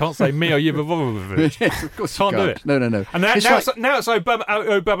Butts because I can't say Mio Jovovich. Yes, of course you Can't do it. No. And now it's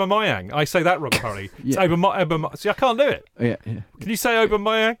Obama Mayang. I say that wrong, apparently. It's Yeah. Obama. See, I can't do it. Yeah. Can you say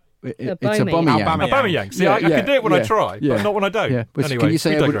Aubameyang? It's Aubameyang. Aubameyang. See, I can do it when I try, but not when I don't. Yeah. But Anyway, can you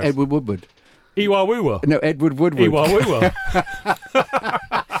say we digress. Edward Woodward? Iwa Woowa. No, Edward Woodward. Iwa Woowa.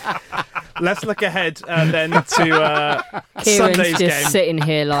 Let's look ahead then to Kieran's Sunday's just game. sitting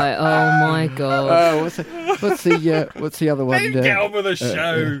here like, oh my god. What's the other one? Get on with the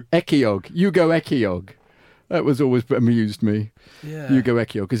show. Ekiog. Hugo Ekiog. That was always amused me. Yeah. Hugo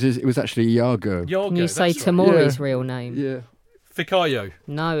Ekiog, because it was actually Iago. Can you say that's right. Tamori's real name? Yeah. Fikayo.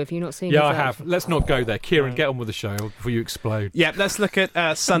 No, have you not seen Yeah, his I have. actual- Let's not go there. Kieran, get on with the show before you explode. Yeah, let's look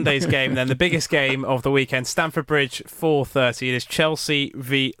at Sunday's game then. The biggest game of the weekend, Stamford Bridge, 4:30. It is Chelsea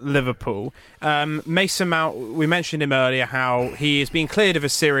v Liverpool. Mason Mount, we mentioned him earlier, how he is being cleared of a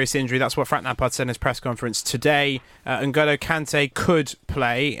serious injury. That's what Frank Lampard said in his press conference today. N'Golo Kante could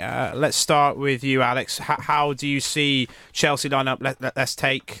play. Let's start with you, Alex. How do you see Chelsea line up? Let's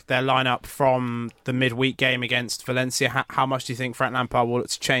take their lineup from the midweek game against Valencia. How much do you think Frank Lampard will look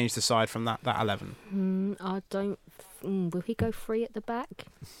to change the side from that 11? I don't. Will he go free at the back?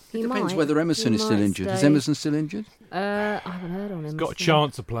 He Depends might. whether Emerson He is still might injured. Is stay. Emerson still injured? I haven't heard on him. Got a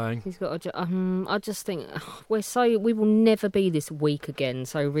chance of playing. He's got a. I just think we will never be this weak again.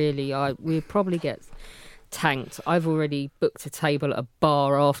 So really, we'll probably get tanked. I've already booked a table at a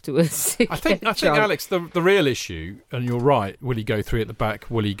bar afterwards. I think Alex, the real issue, and you're right. Will he go 3 at the back?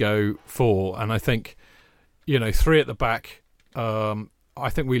 Will he go 4? And I think, 3 at the back. I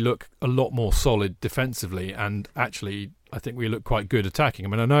think we look a lot more solid defensively, and actually, I think we look quite good attacking. I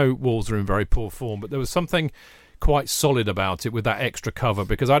mean, I know Wolves are in very poor form, but there was something quite solid about it with that extra cover.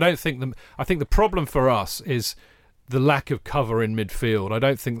 Because I think the problem for us is the lack of cover in midfield. I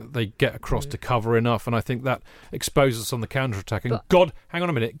don't think that they get across to cover enough, and I think that exposes us on the counter-attack. And hang on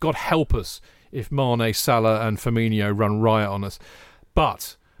a minute, God help us if Mane, Salah and Firmino run riot on us.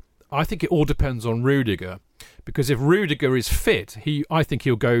 But I think it all depends on Rudiger, because if Rudiger is fit, I think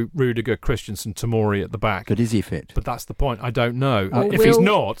he'll go Rudiger, Christensen, Tomori at the back. But is he fit? But that's the point. I don't know. Or if he's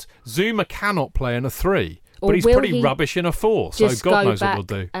not, Zuma cannot play in a 3. But he's pretty rubbish in a 4, so God knows what he'll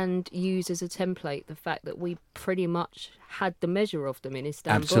do. And use as a template the fact that we pretty much had the measure of them in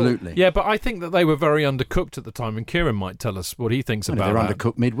Istanbul. Absolutely. Yeah, but I think that they were very undercooked at the time, and Kieran might tell us what he thinks about They're that.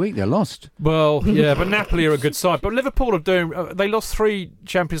 undercooked midweek. They're lost. Well, yeah, but Napoli are a good side. But Liverpool are doing. They lost 3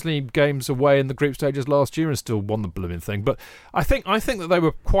 Champions League games away in the group stages last year and still won the blooming thing. But I think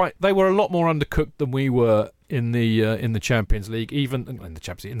that they were a lot more undercooked than we were in the Champions League, even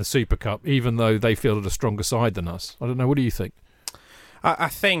in the Super Cup. Even though they fielded a stronger side than us. I don't know. What do you think? I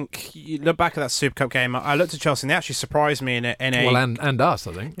think you look back at that Super Cup game. I looked at Chelsea and they actually surprised me in a and us,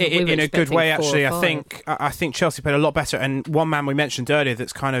 I think, in a good way. Actually, 4 or 5. I think Chelsea played a lot better. And one man we mentioned earlier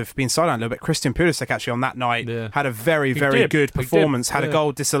that's kind of been sidelined a little bit, Christian Pulisic, actually on that night had a very good performance. Had a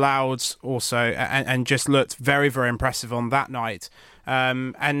goal disallowed also, and just looked very, very impressive on that night.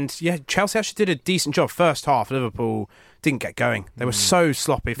 Chelsea actually did a decent job. First half, Liverpool didn't get going. They were so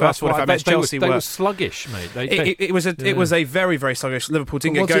sloppy. First of all, if I met Chelsea, they were sluggish, mate. It was a very, very sluggish. Liverpool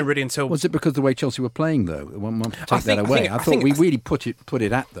didn't get going really until. Was it because of the way Chelsea were playing though? One take that away. I thought we really put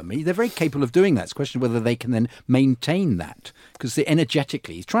it at them. They're very capable of doing that. It's a question of whether they can then maintain that, because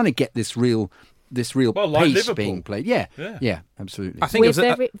energetically, he's trying to get this real pace Liverpool being played. Yeah, absolutely. I think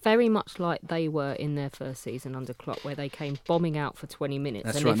we're very much like they were in their first season under Klopp, where they came bombing out for 20 minutes.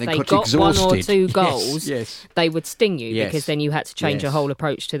 That's and right, if and they got got exhausted. 1 or 2 goals, yes. they would sting you, Yes. because then you had to change your Yes. whole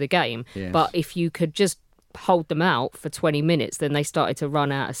approach to the game. Yes. But if you could just hold them out for 20 minutes, then they started to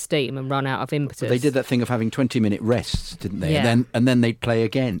run out of steam and run out of impetus. They did that thing of having 20-minute rests, didn't they? Yeah. And then they'd play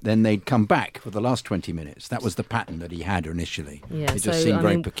again. Then they'd come back for the last 20 minutes. That was the pattern that he had initially. Yeah, it just seemed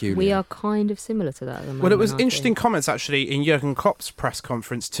very peculiar. We are kind of similar to that at the moment. Well, it was I interesting think. comments actually in Jurgen Klopp's press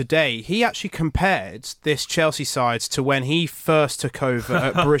conference today. He actually compared this Chelsea side to when he first took over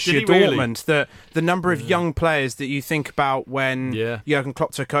at Borussia Did he really? Dortmund. The number of young players that you think about when Jurgen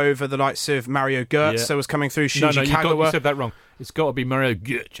Klopp took over, the likes of Mario Götze was coming through, Shinji Kagawa. You said that wrong. It's got to be Mario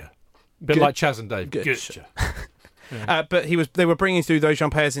Götze. A bit like Chaz and Dave. Götze. But they were bringing through those young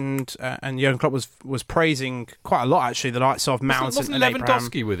players, and Jurgen Klopp was praising quite a lot actually the likes of Mount Wasn't and Abraham.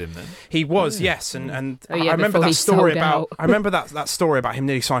 Lewandowski with him then? He was, yes, and Oh, yeah, I remember before that he story sold about out. I remember that story about him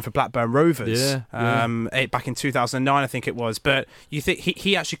nearly signed for Blackburn Rovers, Yeah. Back in 2009, I think it was. But you think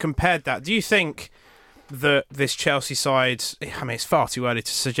he actually compared that? Do you think that this Chelsea side, I mean, it's far too early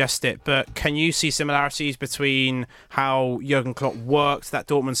to suggest it, but can you see similarities between how Jurgen Klopp worked that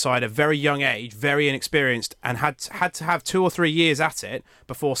Dortmund side at a very young age, very inexperienced, and had to have 2 or 3 years at it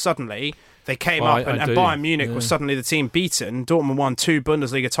before suddenly they came up and Bayern Munich was suddenly the team beaten. Dortmund won 2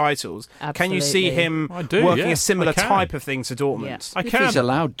 Bundesliga titles. Absolutely. Can you see him working a similar type of thing to Dortmund? Yeah. I If can. he's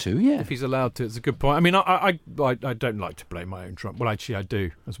allowed to, yeah. If he's allowed to, it's a good point. I mean, I don't like to blame my own drum. Well, actually, I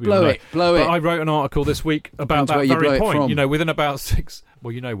do. As we Blow all know. it, blow But it. I wrote an article this week about Depends where that you blow very it point. from. You know, within about 6.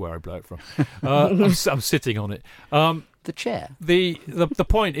 Well, you know where I blow it from. I'm sitting on it. The chair. The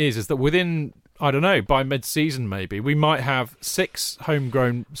point is that within, I don't know, by mid-season maybe, we might have 6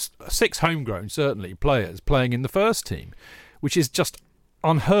 homegrown certainly players playing in the first team, which is just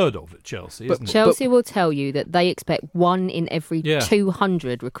unheard of at Chelsea, isn't it? Chelsea will tell you that they expect 1 in every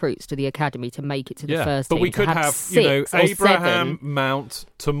 200 recruits to the academy to make it to the first team. But we could have 6 or Abraham, 7. Mount,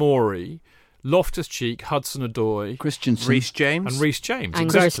 Tomori, Loftus-Cheek, Hudson-Odoi, Christensen, Reece James, And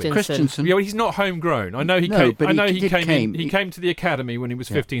exactly. Christensen. Yeah, well, he's not homegrown. I know he No, came. but I know he came. He came to the academy when he was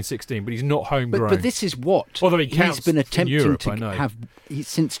 15, 16, but he's not homegrown. But this is what Although he counts he's been in attempting Europe, to I know. have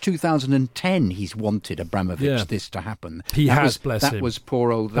since 2010. He's wanted Abramovich Yeah. this to happen. He That has, was, bless that him. was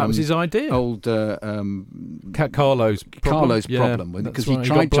poor old. That was his idea. Old Carlo's problem. problem because he That's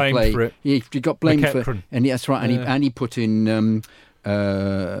tried right. He got to blamed play. for it. He got blamed for, McEachran. and that's right. Yeah. And he put in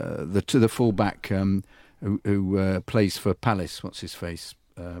the fullback who plays for Palace. What's his face?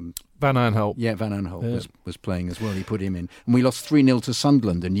 Van Aanholt. Yeah, Van Aanholt was playing as well. He put him in. And we lost 3-0 to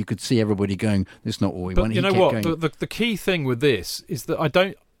Sunderland, and you could see everybody going, this is not what we But want. you He know kept what? going. The key thing with this is that I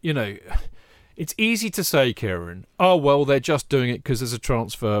don't, it's easy to say, Kieran, oh, well, they're just doing it because there's a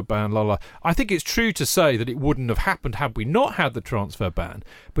transfer ban, la la. I think it's true to say that it wouldn't have happened had we not had the transfer ban.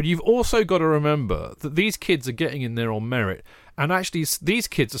 But you've also got to remember that these kids are getting in there on merit. And actually, these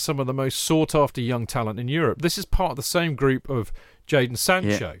kids are some of the most sought-after young talent in Europe. This is part of the same group of Jadon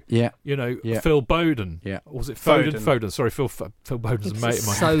Sancho. Yeah. Phil Bowden. Yeah. Or was it Foden? Foden. Sorry, Phil Bowden's a mate of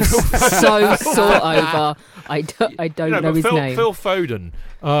mine. So sought over. I don't know but his Phil, name. Phil Foden,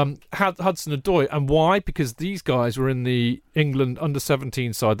 Hudson-Odoi, and why? Because these guys were in the England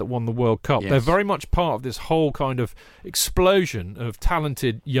under-17 side that won the World Cup. Yes. They're very much part of this whole kind of explosion of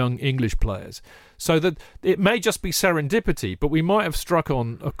talented young English players. So that it may just be serendipity, but we might have struck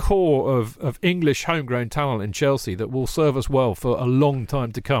on a core of English homegrown talent in Chelsea that will serve us well for a long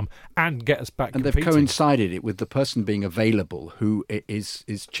time to come and get us back And competing. they've coincided it with the person being available who is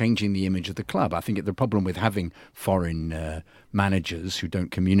changing the image of the club. I think the problem with having foreign managers who don't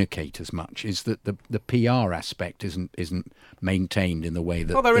communicate as much is that the PR aspect isn't maintained in the way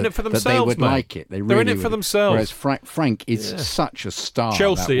that, they're in it for that they themselves, would mate. like it. They're really in it for would. themselves. Whereas Frank is such a star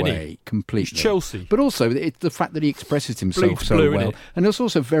Chelsea, that isn't way, he? completely. He's Chelsea. But also it's the fact that he expresses himself Bleeds so blue, well. innit? And it's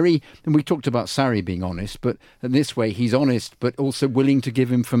also very, and we talked about Sarri being honest, but in this way he's honest but also willing to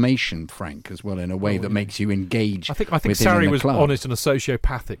give information, Frank, as well, in a way that makes you engage. I think with him in Sarri the was club. honest in a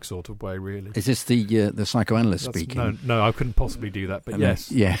sociopathic sort of way, really. Is this the psychoanalyst speaking? No, I couldn't possibly do that, but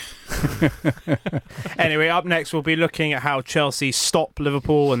yes. Yeah. Anyway, up next we'll be looking at how Chelsea stop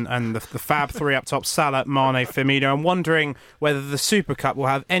Liverpool and the Fab Three up top, Salah, Mane, Firmino, and wondering whether the Super Cup will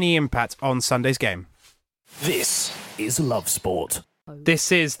have any impact on Sunday's game. This is Love Sport.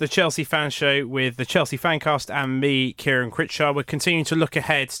 This is the Chelsea Fan Show with the Chelsea Fancast and me, Kieran Critchard. We're continuing to look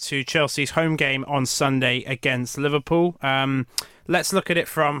ahead to Chelsea's home game on Sunday against Liverpool. Let's look at it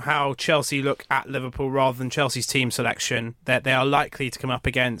from how Chelsea look at Liverpool rather than Chelsea's team selection. That they are likely to come up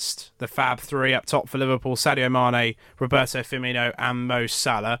against the Fab Three up top for Liverpool: Sadio Mane, Roberto Firmino and Mo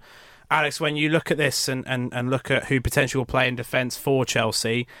Salah. Alex, when you look at this and look at who potentially will play in defence for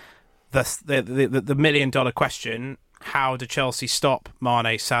Chelsea, the million-dollar question: how do Chelsea stop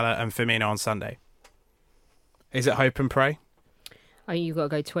Mane, Salah and Firmino on Sunday? Is it hope and pray? I think you've got to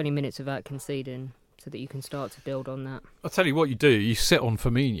go 20 minutes without conceding. so that you can start to build on that. I'll tell you what you do. You sit on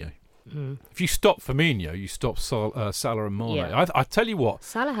Firmino. If you stop Firmino, you stop Salah and Mane. Yeah. I tell you what,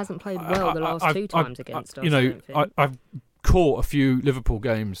 Salah hasn't played well the last two times against us. I've caught a few Liverpool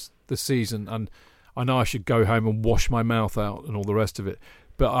games this season, and I know I should go home and wash my mouth out and all the rest of it.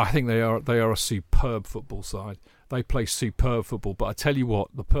 But I think they are a superb football side. They play superb football. But I tell you what,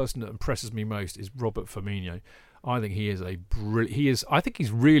 the person that impresses me most is Robert Firmino. I think he is I think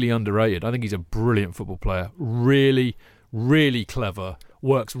he's really underrated. I think he's a brilliant football player. Really, really clever.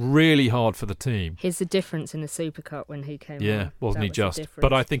 Works really hard for the team. Here's the difference in the Super Cup when he came on. Yeah, wasn't he just?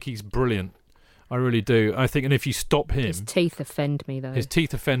 But I think he's brilliant. I really do. I think, and if you stop him, his teeth offend me though. His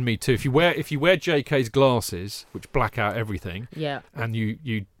teeth offend me too. If you wear JK's glasses, which black out everything, and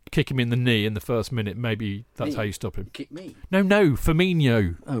you kick him in the knee in the first minute, maybe that's how you stop him. Kick me? No,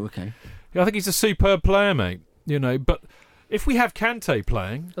 Firmino. Oh, okay. I think he's a superb player, mate. But if we have Kante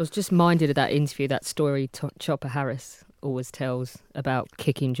playing, I was just minded of that interview, that story Chopper Harris always tells about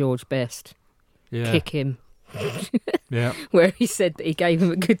kicking George Best. Yeah. Kick him. Yeah. Where he said that he gave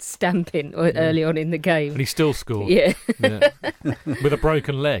him a good stamping early on in the game. And he still scored. Yeah. With a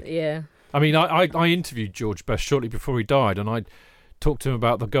broken leg. Yeah. I mean, I interviewed George Best shortly before he died, and I talked to him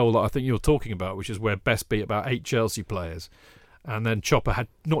about the goal that I think you're talking about, which is where Best beat about 8 Chelsea players. And then Chopper had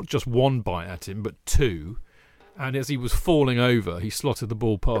not just one bite at him, but 2. And as he was falling over, he slotted the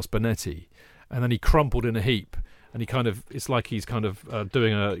ball past Bonetti, and then he crumpled in a heap. And it's like he's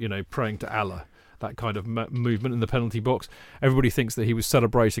doing praying to Allah, that kind of movement in the penalty box. Everybody thinks that he was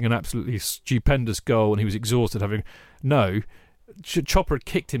celebrating an absolutely stupendous goal and he was exhausted No, Chopper had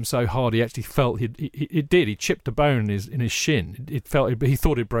kicked him so hard he actually felt it did. He chipped a bone in his shin. He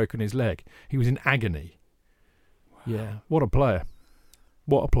thought he'd broken his leg. He was in agony. Wow. Yeah, what a player.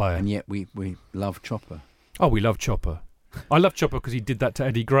 What a player. And yet we love Chopper. Oh, we love Chopper. I love Chopper because he did that to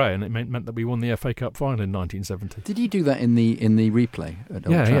Eddie Gray, and it meant that we won the FA Cup final in 1970. Did he do that in the replay at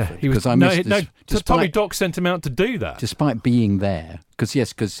Old Trafford? He was. Tommy Dock sent him out to do that, despite being there. Because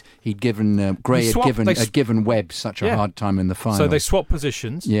he'd given Gray had given Webb such a hard time in the final. So they swapped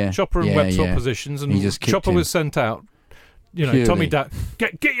positions. Yeah, Chopper and Webb swapped positions, and Chopper was sent out. Tommy Dock,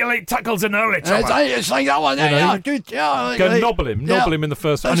 get your late tackles in early, Chopper. It's like that one. Go nobble him in the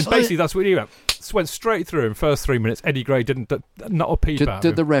first. And basically that's what he went. Went straight through in first 3 minutes. Eddie Gray didn't not a peep out.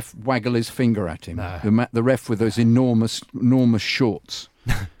 Did the ref waggle his finger at him? No. The ref with those enormous shorts.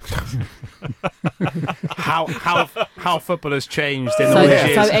 how football has changed in all these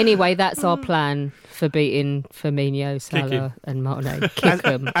years. So anyway, that's our plan for beating Firmino, Salah and Mane. Kick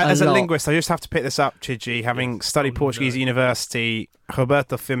them As a linguist, I just have to pick this up, Chigi, having studied Portuguese at university.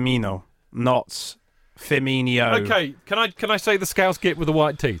 Roberto Firmino, not Firmino. Okay, can I say the Scouse git with the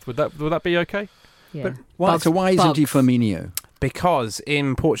white teeth? Would that be okay? Yeah. Why isn't he Firmino? Because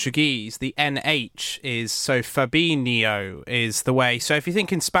in Portuguese, the NH is, so Fabinho is the way. So if you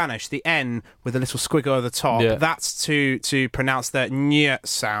think in Spanish, the N with a little squiggle over the top, that's to pronounce the ñ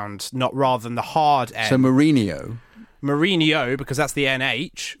sound, not rather than the hard N. So Mourinho, because that's the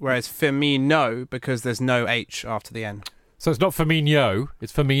NH, whereas Firmino, because there's no H after the N. So it's not Firmino,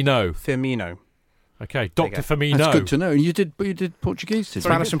 it's Firmino. Firmino. Okay, Dr. Firmino. That's good to know. You did Portuguese, did you?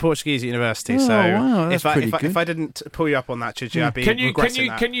 Spanish and Portuguese at university. Oh, so wow, if I didn't pull you up on that, Chigi, I'd be regretting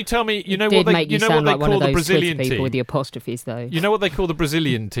that. Can you tell me? You know what they call the Brazilian team with the apostrophes, though. You know what they call the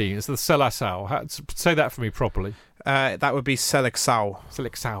Brazilian team? It's the Seleção. Say that for me properly. That would be Seleção.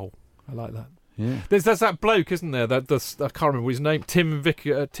 Seleção. I like that. Yeah. There's that bloke, isn't there? I can't remember his name. Tim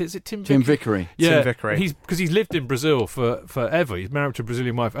Vickery. Is it Tim? Tim Vickery. Yeah, Tim Vickery. Because he's lived in Brazil forever. He's married to a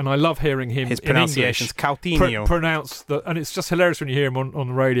Brazilian wife, and I love hearing him. His in pronunciation's Coutinho. Pronounce and it's just hilarious when you hear him on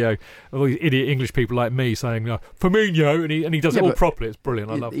the radio. All these idiot English people like me saying Firmino, and he does it all properly. It's brilliant.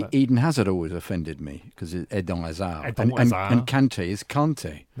 I love that. Eden Hazard always offended me because Eden Hazard and Kante is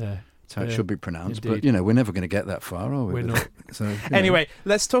Kante. Yeah. That's how it should be pronounced. Indeed. But, we're never going to get that far, are we? We're not. So, anyway,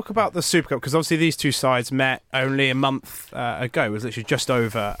 let's talk about the Super Cup, because obviously these two sides met only a month ago. It was literally just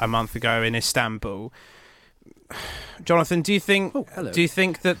over a month ago in Istanbul. Jonathan, do you think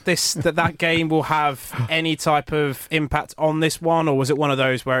that that game will have any type of impact on this one, or was it one of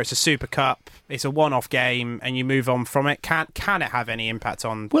those where it's a Super Cup, it's a one-off game, and you move on from it? Can it have any impact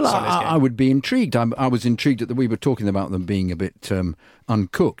on Sunday's game? I would be intrigued. I was intrigued that we were talking about them being a bit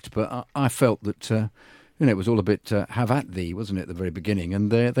uncooked, but I felt that it was all a bit have at thee, wasn't it, at the very beginning,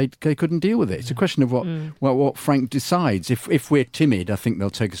 and they couldn't deal with it. It's a question of what Frank decides. If we're timid, I think they'll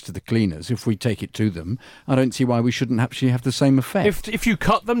take us to the cleaners. If we take it to them, I don't see why we shouldn't actually have the same effect. If you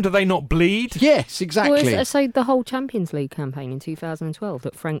cut them, do they not bleed? Yes, exactly. Well, so the whole Champions League campaign in 2012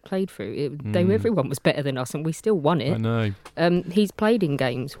 that Frank played through, everyone was better than us, and we still won it. I know. He's played in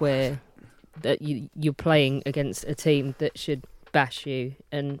games where that you're playing against a team that should bash you,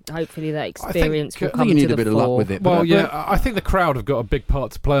 and hopefully that experience will come to the fore. I think you need a bit of luck with it. Well, I think the crowd have got a big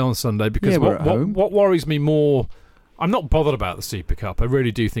part to play on Sunday, because what worries me more, I'm not bothered about the Super Cup. I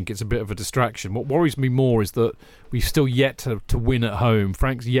really do think it's a bit of a distraction. What worries me more is that we've still yet to win at home.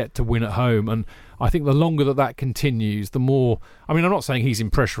 Frank's yet to win at home, and I think the longer that continues, the more. I mean, I'm not saying he's in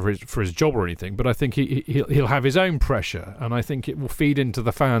pressure for his job or anything, but I think he'll have his own pressure, and I think it will feed into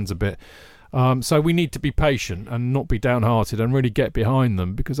the fans a bit. So we need to be patient and not be downhearted and really get behind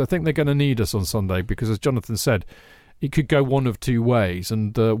them, because I think they're going to need us on Sunday, because, as Jonathan said, it could go one of two ways,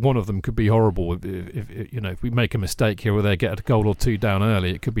 and one of them could be horrible. If we make a mistake here or there, get a goal or two down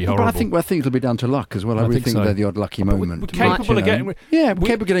early, it could be horrible. But I think it'll be down to luck as well. I really think they're the odd lucky moment. We're capable of getting. We're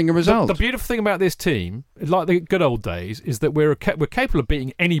capable of getting a result. The beautiful thing about this team, like the good old days, is that we're capable of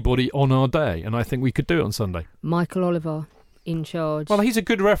beating anybody on our day, and I think we could do it on Sunday. Michael Oliver in charge. Well, he's a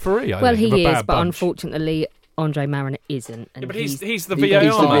good referee. I think, he is, but unfortunately, Andre Marin isn't. And but he's the VAR. He's the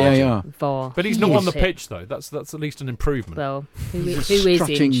VAR. VAR. But he's not on the pitch, though. That's at least an improvement. Well, who is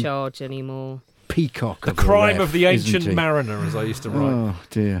in charge anymore? Peacock. The crime of the ancient mariner, as I used to write. Oh,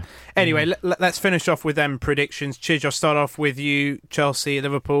 dear. Anyway, let's finish off with them predictions. Chidge, I'll start off with you. Chelsea,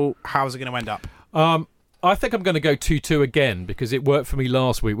 Liverpool, how's it going to end up? I think I'm going to go 2-2 again, because it worked for me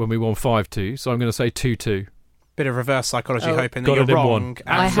last week when we won 5-2, so I'm going to say 2-2. Bit of reverse psychology, hoping that you're wrong.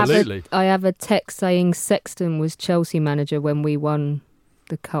 Absolutely. I have a text saying Sexton was Chelsea manager when we won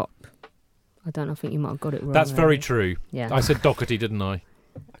the Cup. I think you might have got it wrong. That's very true. Yeah. I said Doherty, didn't I?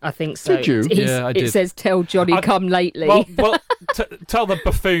 I think so. Did you? Yeah, I did. It says, tell Johnny come lately. Well, tell the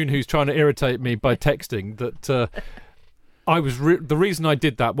buffoon who's trying to irritate me by texting that... the reason I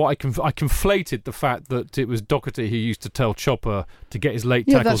did that, I conflated the fact that it was Doherty who used to tell Chopper to get his late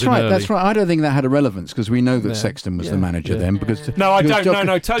tackles in early. That's right. I don't think that had a relevance, because we know that Sexton was the manager then. Because no, I don't.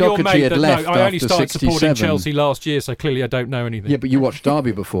 No, tell your mate that I only started 67. supporting Chelsea last year, so clearly I don't know anything. Yeah, but you watched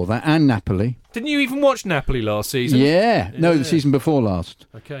Derby before that, and Napoli. Didn't you even watch Napoli last season? Yeah. No, the season before last.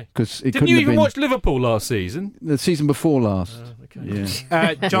 Okay. Didn't you even watch Liverpool last season? The season before last. Okay.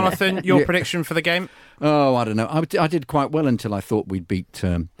 Yeah. Jonathan, your prediction for the game? Oh, I don't know. I did quite well until I thought we'd beat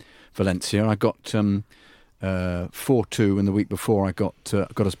Valencia. I got 4-2, and the week before I got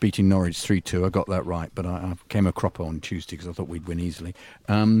us beating Norwich 3-2. I got that right, but I came a cropper on Tuesday because I thought we'd win easily.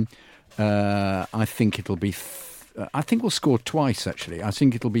 I think it'll be... I think we'll score twice, actually. I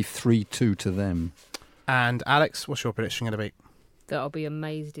think it'll be 3-2 to them. And Alex, what's your prediction going to be? That I'll be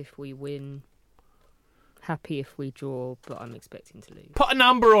amazed if we win. Happy if we draw, but I'm expecting to lose. Put a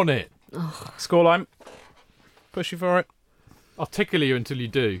number on it. Scoreline. Push you for it. I'll tickle you until you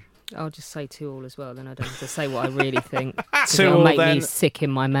do. I'll just say 2-2 as well, then I don't have to say what I really think. 2-2 it'll make me sick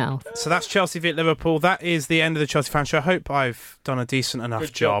in my mouth. So that's Chelsea v Liverpool. That is the end of the Chelsea Fan Show. I hope I've done a decent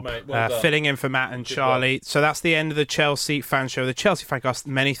enough job mate. Well filling in for Matt and Charlie. So that's the end of the Chelsea Fan Show, the Chelsea Fancast.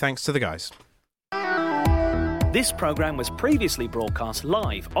 Many thanks to the guys. This programme was previously broadcast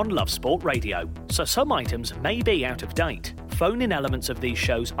live on Love Sport Radio, so some items may be out of date. Phone-in elements of these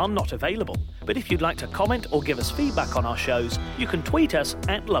shows are not available, but if you'd like to comment or give us feedback on our shows, you can tweet us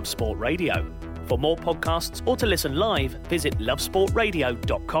at Love Sport Radio. For more podcasts or to listen live, visit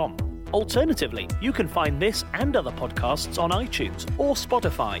lovesportradio.com. Alternatively, you can find this and other podcasts on iTunes or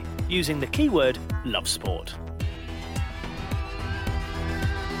Spotify using the keyword Love Sport.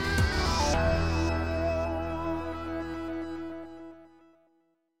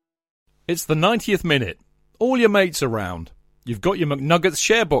 It's the 90th minute. All your mates around. You've got your McNuggets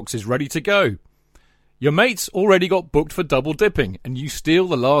share boxes ready to go. Your mates already got booked for double dipping, and you steal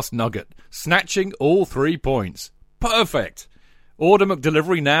the last nugget, snatching all 3 points. Perfect. Order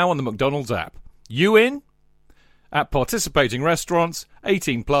McDelivery now on the McDonald's app. You in? At participating restaurants,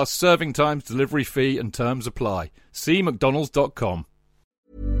 18 plus, serving times, delivery fee and terms apply. See mcdonalds.com.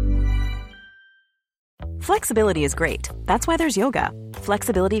 Flexibility is great. That's why there's yoga.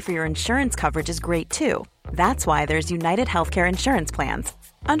 Flexibility for your insurance coverage is great too. That's why there's United Healthcare Insurance Plans.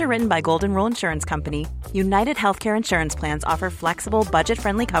 Underwritten by Golden Rule Insurance Company, United Healthcare Insurance Plans offer flexible,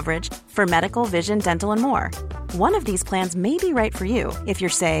 budget-friendly coverage for medical, vision, dental, and more. One of these plans may be right for you if you're,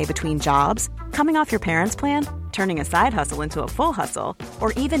 say, between jobs, coming off your parents' plan, turning a side hustle into a full hustle,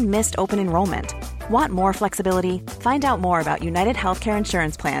 or even missed open enrollment. Want more flexibility? Find out more about United Healthcare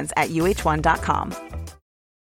Insurance Plans at uh1.com.